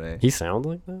said to me. He sounds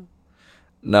like that?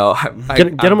 No,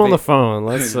 Get him on the phone.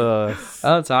 Let's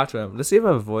I'll talk to him. Let's see if I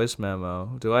have a voice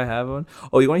memo. Do I have one?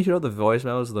 Oh, you want to hear the voice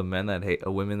memos of the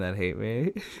women that hate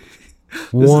me?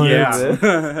 What?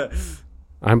 Yeah.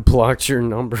 I blocked your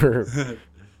number.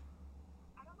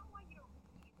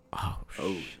 Oh,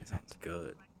 that sounds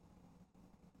good.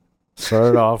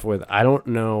 Started off with I don't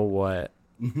know what.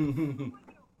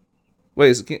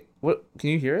 Wait, can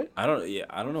you hear it? I don't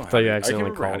know. thought you I can't accidentally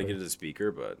remember how to called get it to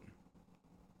speaker, but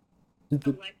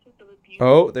Alexis of abuse.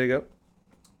 Oh, there you go.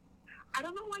 I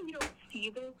don't know why you don't see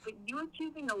this, but you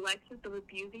accusing Alexis of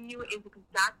abusing you is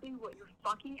exactly what your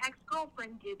fucking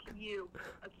ex-girlfriend did to you.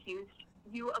 Accused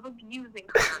you of abusing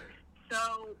her.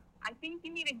 So I think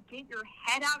you need to get your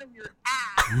head out of your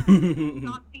ass.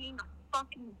 Not being a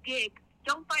fucking dick.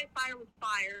 Don't fight fire with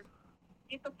fire.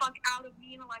 Get the fuck out of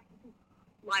me and Alexis'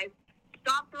 life.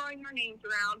 Stop throwing your names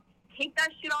around. Take that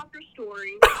shit off your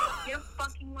story. Get a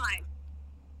fucking life.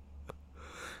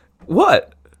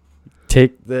 What?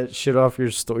 Take that shit off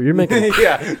your story. You're making.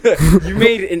 yeah, you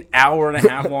made an hour and a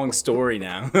half long story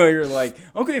now. You're like,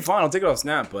 okay, fine, I'll take it off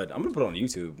Snap, but I'm gonna put it on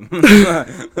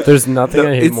YouTube. There's nothing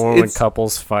I hate it's- more when it's-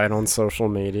 couples fight on social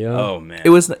media. Oh man, It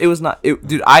was not,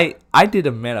 dude. I did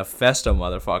a manifesto,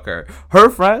 motherfucker. Her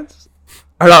friends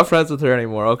are not friends with her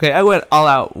anymore. Okay, I went all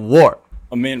out war.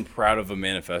 a man proud of a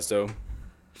manifesto.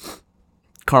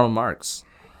 Karl Marx.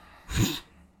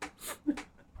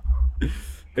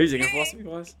 Are you taking a philosophy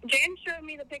class? Jan showed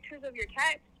me the pictures of your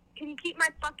text. Can you keep my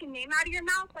fucking name out of your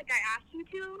mouth like I asked you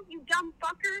to, you dumb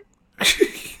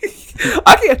fucker?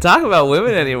 I can't talk about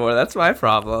women anymore. That's my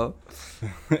problem.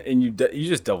 And you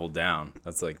just doubled down.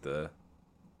 That's like the.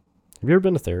 Have you ever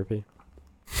been to therapy?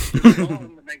 Call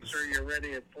them to make sure you're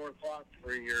ready at 4 o'clock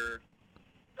for your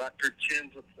Dr.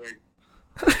 Chin's appointment.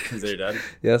 Is that your dad?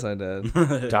 Yes, I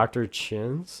did. Dr.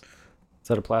 Chins? Is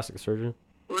that a plastic surgeon?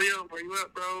 William, where you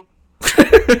at, bro?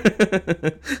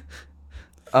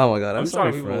 Oh my god, I'm I'm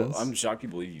sorry, shocked. friends. I'm shocked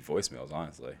people leave you voicemails.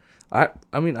 Honestly. I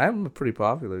mean, I'm a pretty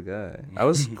popular guy. I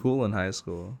was cool in high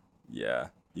school. Yeah,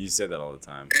 you say that all the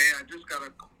time. Hey, I just got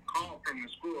a call from the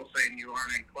school saying you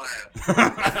aren't in class.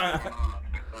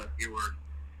 But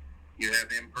you had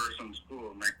in-person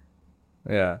school. Man.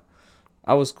 Yeah,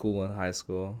 I was cool in high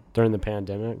school. During the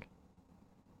pandemic?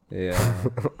 Yeah.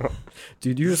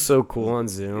 Dude, you were so cool on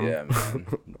Zoom. Yeah, man.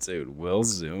 Dude, Will's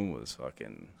Zoom was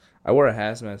fucking. I wore a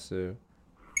hazmat suit.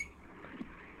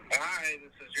 Hi,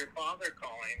 this is your father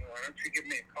calling. Why don't you give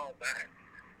me a call back?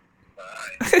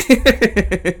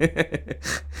 Bye.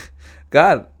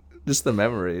 God, just the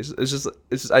memories. It's just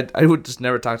I would just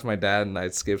never talk to my dad and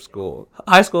I'd skip school.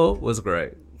 High school was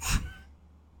great.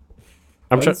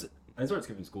 I'm I trying. started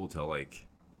skipping school till like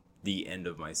the end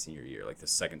of my senior year, like the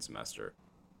second semester.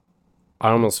 I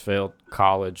almost failed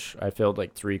college. I failed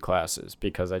like 3 classes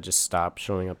because I just stopped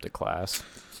showing up to class.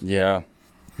 Yeah,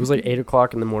 It was like 8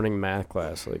 o'clock in the morning math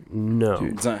class. Like, no.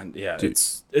 dude, it's not, yeah, Dude.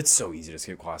 it's so easy to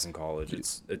skip class in college.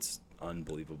 It's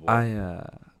unbelievable.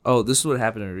 Oh, this is what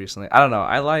happened to me recently. I don't know.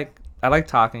 I like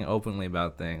talking openly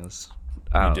about things.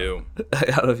 I You don't do. I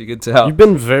don't know if you could tell. You've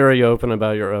been very open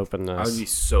about your I openness. would be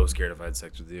so scared if I had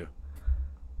sex with you.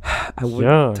 I wouldn't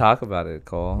Yeah. talk about it,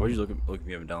 Cole. Why'd you look at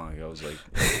me up and down like I was like,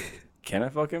 can I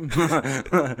fuck him?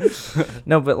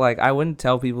 No, but like I wouldn't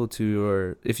tell people to,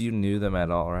 or if you knew them at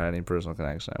all or had any personal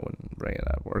connection, I wouldn't bring it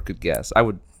up or could guess.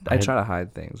 I'd try to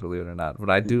hide things, believe it or not.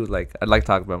 But I do I'd like to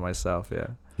talk about myself. Yeah.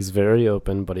 He's very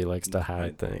open, but he likes to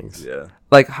hide things. Yeah.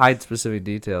 Like hide specific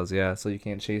details, yeah, so you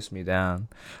can't chase me down.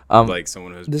 Like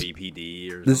someone who's this-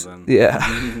 BPD or this- something. yeah.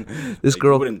 This Like,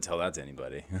 girl- you wouldn't tell that to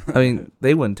anybody. I mean,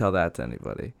 they wouldn't tell that to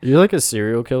anybody. You're like a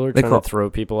serial killer They trying call- to throw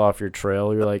people off your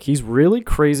trail. You're like, he's really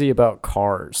crazy about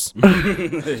cars.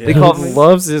 They call He me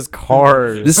loves his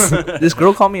cars. this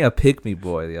girl called me a pick me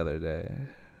boy the other day.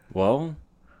 Well,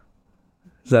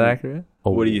 Is that accurate?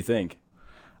 what do you think?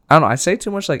 I don't know. I say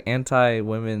too much like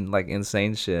anti-women, like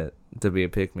insane shit to be a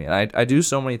pick me. I do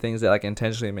so many things that like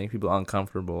intentionally make people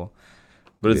uncomfortable.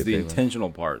 But it's Be the a pick me.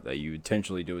 intentional part that you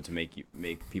intentionally do it to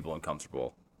make people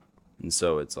uncomfortable, and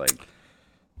so it's like,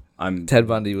 Ted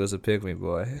Bundy was a pick me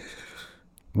boy.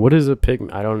 What is a pig?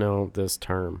 I don't know this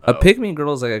term. A pick me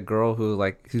girl is like a girl who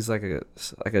like she's like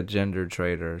a gender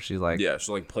traitor. She's like yeah,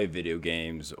 she'll like play video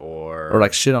games or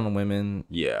like shit on women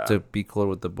yeah. to be cooler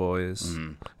with the boys.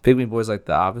 Mhm. Pick me boys like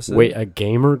the opposite. Wait, a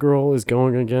gamer girl is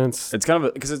going against? It's kind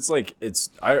of because it's like it's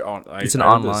an I heard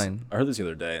online. I heard this the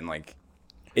other day, and like,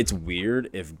 it's weird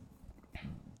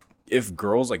if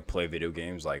girls like play video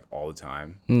games like all the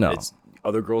time. No. It's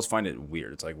other girls find it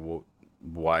weird. It's like, well,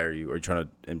 why are you trying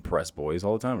to impress boys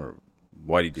all the time, or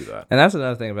why do you do that? And that's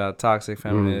another thing about toxic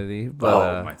femininity.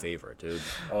 But My favorite, dude.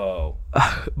 Oh,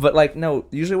 but like no,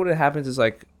 usually what happens is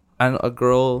like a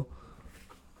girl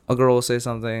will say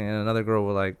something and another girl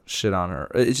will like shit on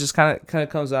her. It just kind of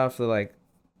comes out for like,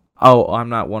 oh, I'm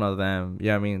not one of them.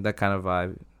 Yeah, I mean that kind of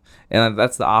vibe, and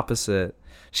that's the opposite.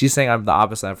 She's saying I'm the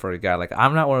opposite for a guy. Like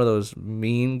I'm not one of those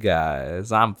mean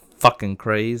guys. I'm fucking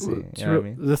crazy. You know what I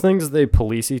mean? The things they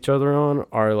police each other on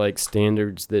are like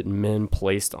standards that men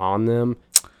placed on them,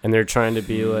 and they're trying to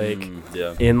be like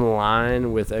yeah. in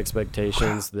line with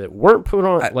expectations that weren't put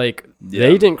on. They Yeah.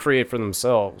 didn't create for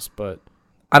themselves, but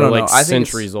I don't they're, know. like, I think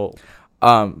it's- centuries old.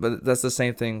 But that's the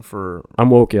same thing for. I'm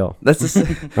woke, y'all. That's the same.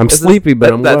 I'm that's the- sleepy,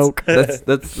 but I'm that's, woke. That's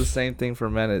the same thing for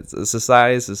men. It's a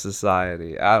society is a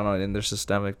society. I don't know, and there's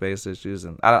systemic based issues,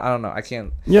 and I don't know. I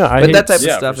can't. Yeah, I But hate that type of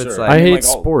Yeah, stuff, for it's sure. like I hate like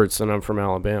all- sports, and I'm from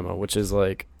Alabama, which is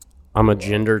like I'm a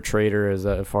gender traitor as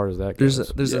far as that goes.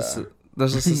 there's Yeah.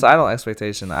 there's a societal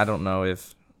expectation. I don't know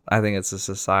if I think it's a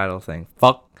societal thing.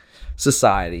 Fuck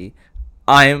society.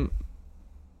 I'm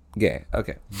gay.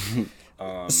 Okay.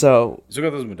 So So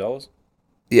got those Modelo's?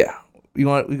 yeah, we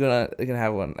can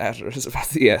have one after. It's about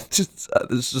the this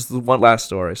is just one last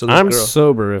story. So this I'm girl,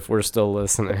 sober if we're still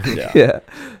listening. Yeah. yeah.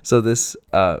 So this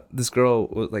girl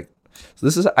was like, so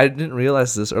this is I didn't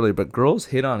realize this earlier, but girls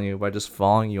hit on you by just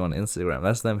following you on Instagram.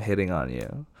 That's them hitting on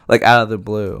you, like out of the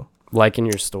blue. Like in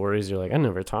your stories, you're like, I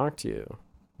never talked to you.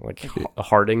 Like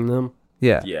hearting them.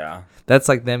 Yeah, Yeah. that's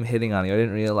like them hitting on you. I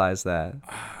didn't realize that.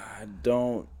 I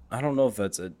don't know if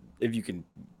if you can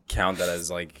count that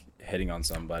as like hitting on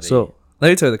somebody. So let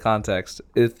me tell you the context.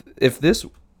 If this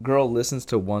girl listens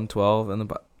to 112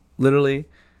 and literally,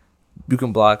 you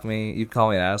can block me. You can call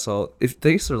me an asshole. If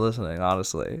thanks for listening,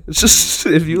 honestly, it's just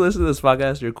if you listen to this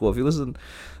podcast, you're cool. If you listen to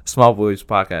Small Boys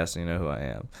podcast, you know who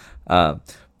I am.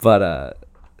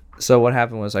 So what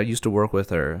happened was I used to work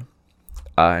with her,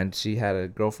 and she had a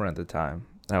girlfriend at the time.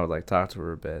 And I would like talk to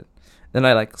her a bit. Then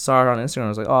I like saw her on Instagram. I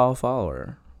was like, oh, I'll follow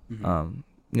her.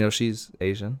 She's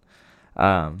Asian.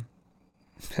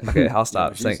 Okay, I'll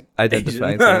stop saying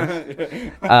identifying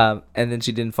things. And then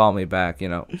she didn't follow me back.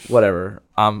 Whatever.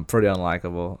 I'm pretty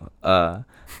unlikable.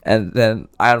 And then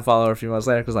I unfollowed her a few months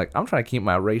later because like I'm trying to keep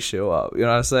my ratio up. You know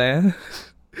what I'm saying?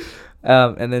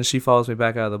 And then she follows me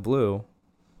back out of the blue.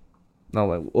 And I'm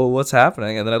like, well, what's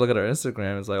happening? And then I look at her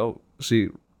Instagram. It's like, oh, she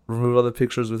removed all the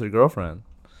pictures with her girlfriend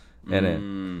in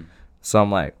it. So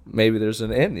I'm like, maybe there's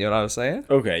an in. You know what I'm saying?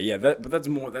 Okay, yeah, but that's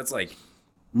more. That's like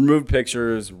removed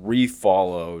pictures,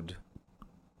 refollowed.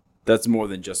 That's more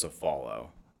than just a follow.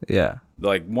 Yeah.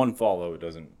 Like one follow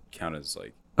doesn't count as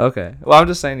like. Okay. Well, I'm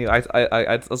just saying to you.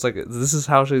 I was like, this is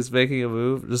how she's making a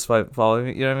move just by following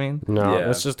me. You know what I mean? No, Yeah.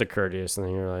 that's just a courteous thing.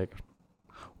 You're like,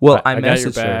 Well, I got your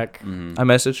messaged her. back. I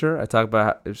messaged her. I talk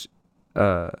about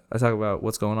I talk about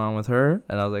what's going on with her,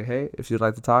 and I was like, hey, if you'd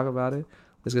like to talk about it,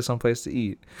 let's get someplace to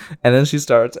eat. And then she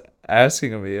starts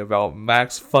asking me about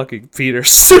Max fucking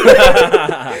Peterson.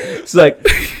 It's like,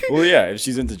 Well, yeah, if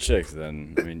she's into chicks,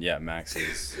 then I mean, yeah, Max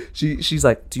is. she's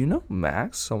like, do you know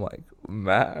Max? I'm like,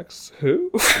 Max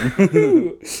who?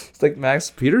 It's like Max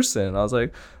Peterson. I was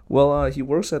like, well, he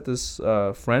works at this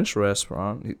French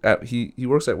restaurant. He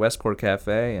works at Westport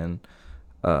Cafe and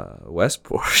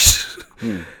Westport.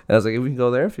 And I was like, we can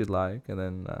go there if you'd like. And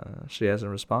then she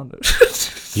hasn't responded.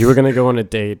 You were gonna go on a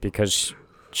date because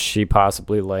she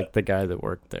possibly liked the guy that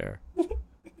worked there.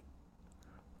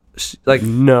 Like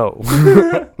No.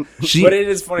 she, But it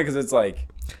is funny because it's like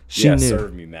She yeah, knew.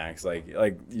 serve me, Max. Like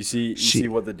you see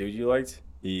what the dude you liked?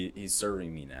 He's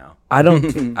serving me now. I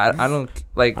don't. I don't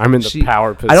like. I'm in the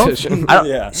power I don't. position. I don't.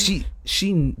 Yeah.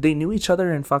 They knew each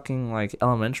other in fucking like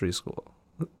elementary school.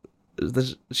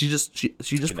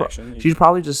 She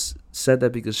probably just said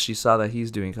that because she saw that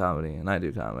he's doing comedy and I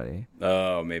do comedy.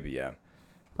 Oh, maybe yeah.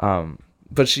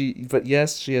 But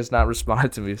yes, she has not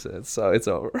responded to me since, so it's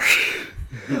over.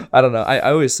 I don't know. I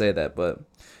always say that, but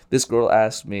this girl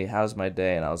asked me, "How's my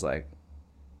day?" and I was like,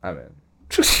 "I'm in."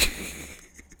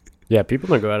 Yeah, people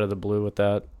don't go out of the blue with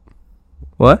that.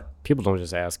 What? People don't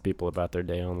just ask people about their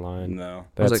day online. No.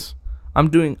 I was That's I'm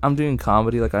doing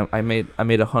comedy. Like I made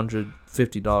 $150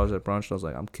 at brunch. I was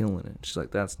like, I'm killing it. She's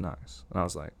like, that's nice. And I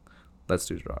was like, let's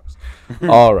do drugs.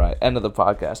 All right, end of the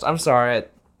podcast. I'm sorry.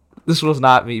 This was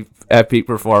not me at peak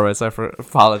performance. I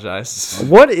apologize.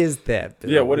 what is that? Bill?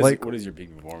 Yeah, what like, is your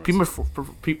peak performance?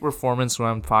 Peak performance when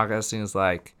I'm podcasting is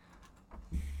like,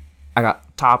 I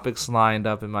got topics lined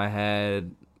up in my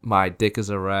head. My dick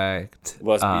is erect.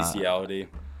 Less bestiality.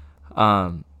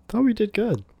 thought we did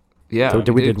good. Yeah, So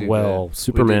we did well. good.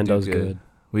 Superman We did do does good.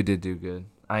 We did do good.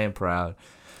 I am proud.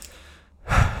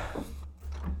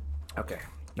 Okay,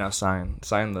 now sign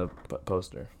the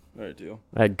poster. All right, deal.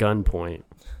 At gunpoint.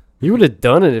 You would have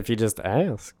done it if you just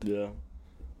asked. Yeah.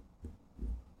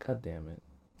 God damn it.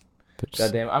 But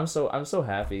God damn, I'm so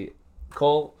happy.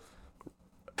 Cole,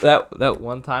 that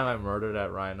one time I murdered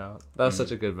at Rhino, that was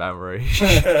such a good memory.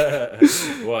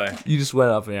 Why? You just went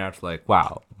up and you're like,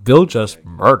 wow, Bill just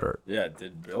murdered. Yeah,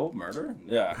 did Bill murder?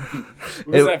 Yeah.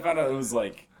 Because I found out it was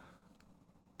like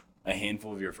a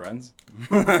handful of your friends.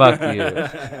 Fuck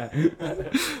you.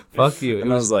 Fuck you. It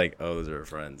And I was, was like, oh, those are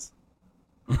friends.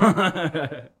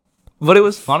 but it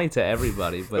was funny to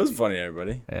everybody. It But was funny,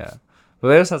 everybody. yeah.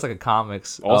 But it sounds like a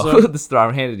comics. Also- this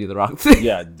I handed you the wrong thing.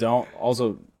 Yeah, don't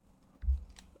also.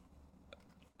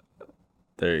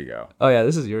 There you go. Oh yeah,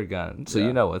 this is your gun, so Yeah.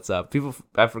 you know what's up.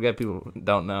 I forget people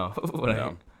don't know.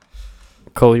 No.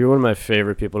 Cole, you're one of my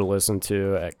favorite people to listen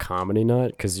to at Comedy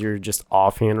Nut because your just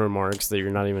offhand remarks that you're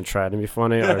not even trying to be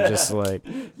funny are just like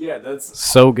Yeah, that's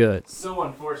so good. so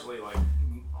unfortunately like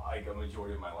a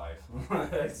majority of my life.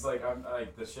 It's like I'm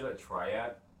like the shit I try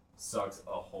at sucks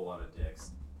a whole lot of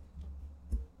dicks.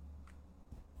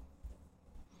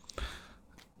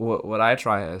 What I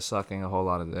try is sucking a whole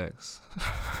lot of dicks.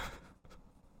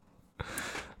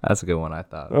 That's a good one, I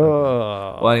thought.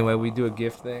 Oh. Well, anyway, we do a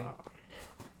gift thing.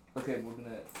 Okay, we're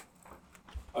gonna.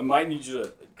 I might need you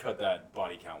to cut that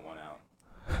body count one out.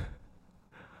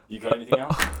 You cut anything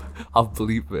out? I'll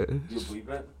bleep it. You'll bleep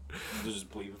it? You'll just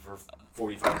bleep it for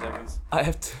 45 seconds? I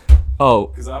have to. Oh,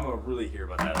 Because I'm going to really hear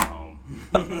about that at home.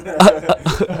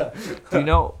 do you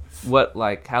know what?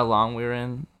 Like how long we were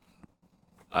in?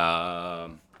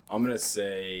 I'm going to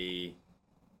say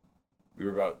we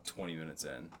were about 20 minutes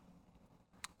in.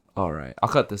 All right, I'll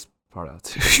cut this part out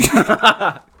too.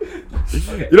 You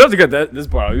don't have to cut this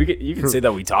part out. You can say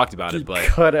that we talked about it, but...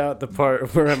 Cut out the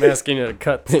part where I'm asking you to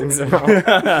cut things out.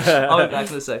 I'll be back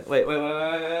in a sec. Wait.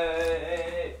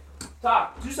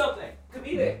 Talk. Do something.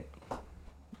 Comedic.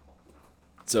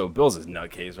 So Bill's his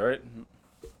nutcase, right?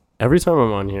 Every time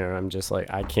I'm on here, I'm just like,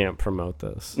 I can't promote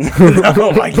this.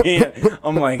 No, I can't.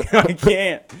 I'm like, I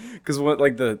can't. Because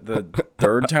like the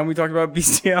third time we talked about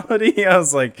bestiality, I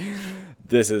was like,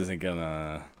 this isn't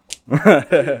gonna... Like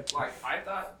I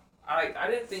thought, I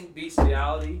didn't think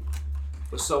bestiality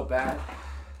was so bad.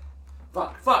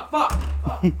 Fuck.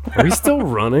 Are we still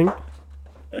running?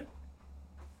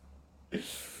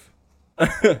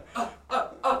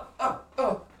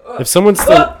 If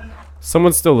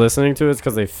someone's still listening to it, it's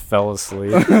because they fell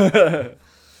asleep.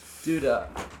 Dude,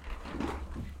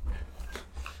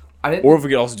 I didn't. Or if we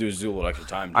could also do a little extra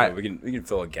time, I- we can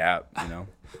fill a gap, you know.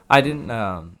 I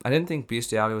didn't think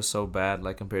bestiality was so bad,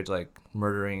 like compared to like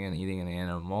murdering and eating an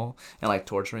animal and like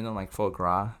torturing them, like foie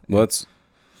gras.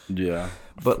 Yeah.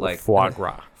 But like Foie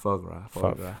gras. foie gras.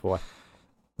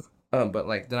 But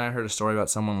like then I heard a story about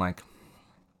someone like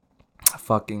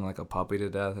fucking like a puppy to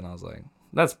death, and I was like,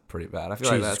 that's pretty bad. I feel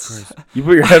like that's. You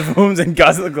put your headphones and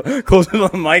got close to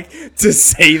the mic to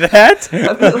say that?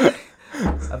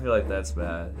 I feel like that's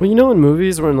bad. Well, you know in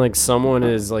movies when like someone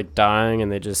is like dying and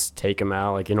they just take them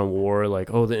out, like in a war,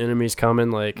 like, oh, the enemy's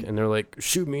coming, like, and they're like,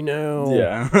 shoot me now.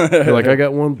 Yeah. They're like, I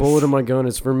got one bullet in my gun.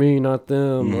 It's for me, not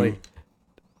them. Like,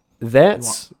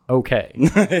 that's okay.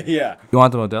 Yeah. You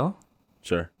want the Modelo?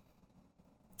 Sure.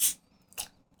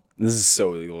 This is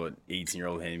so illegal. An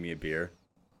 18-year-old handing me a beer.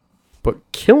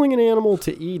 But killing an animal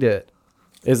to eat it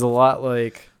is a lot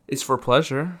like... It's for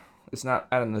pleasure. It's not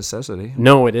out of necessity.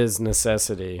 No, it is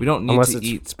necessity. We don't need Unless to it's-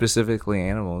 eat specifically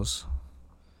animals.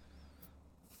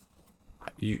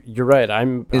 You're right.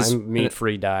 I'm Is- meat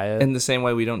free diet. In the same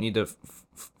way, we don't need to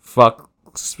fuck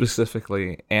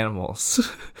specifically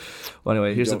animals. Well,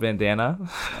 anyway, here's a bandana.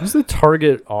 Who's the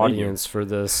target audience for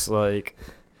this like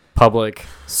public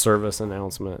service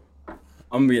announcement?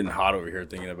 I'm getting hot over here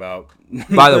thinking about.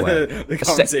 By the way, the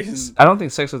conversations. I don't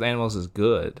think sex with animals is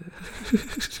good.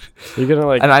 You're gonna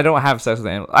like And I don't have sex with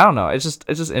animals. I don't know. It's just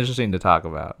interesting to talk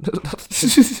about.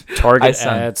 target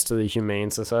sound- ads to the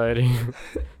Humane Society.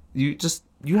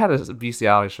 You had a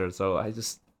bestiality shirt, so I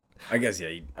guess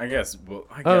yeah. I guess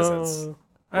that's.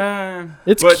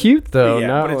 It's but- cute though. Yeah,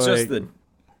 not but it's like, just the.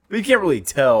 But you can't really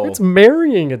tell. it's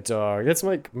marrying a dog. It's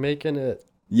like making it,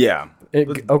 Yeah.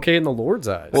 okay in the Lord's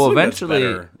eyes. Well, I feel like that's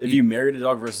eventually- better. If you married a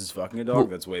dog versus fucking a dog,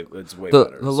 Well, it's way the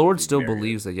better. the So Lord if you still marry it-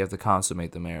 believes that you have to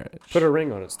consummate the marriage. Put a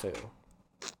ring on its tail.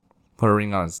 Put a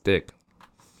ring on his dick.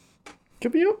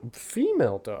 Could be a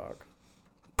female dog.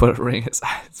 Put a ring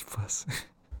inside his pussy.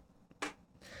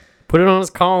 Put it on his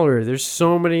collar. There's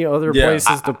so many other Yeah.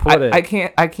 places to put it. I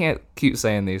can't keep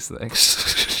saying these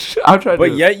things. I'm trying But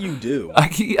to. yet you do.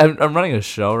 I'm running a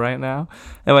show right now.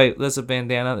 Anyway, there's a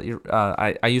bandana.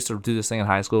 That I used to do this thing in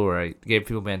high school where I gave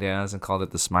people bandanas and called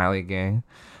it the Smiley Gang.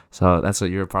 So that's what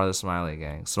you're a part of the Smiley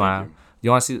Gang. Smile. You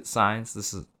want to see the signs?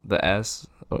 This is the S,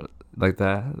 or like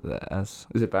that. The S.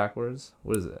 Is it backwards?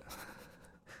 What is it?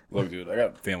 Look, dude, I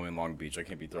got family in Long Beach. I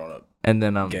can't be thrown up. And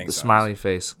then Gang the signs. smiley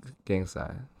face gang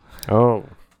sign. Oh,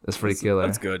 That's pretty killer.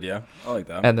 That's good, yeah. I like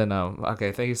that. And then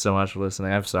okay, thank you so much for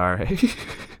listening. I'm sorry.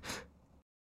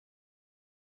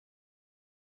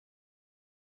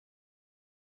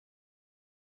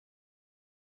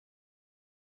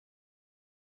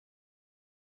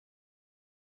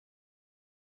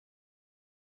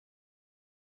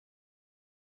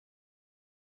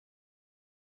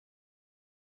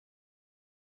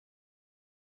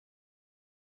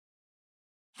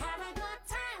 Have a good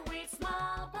time with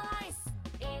small boys.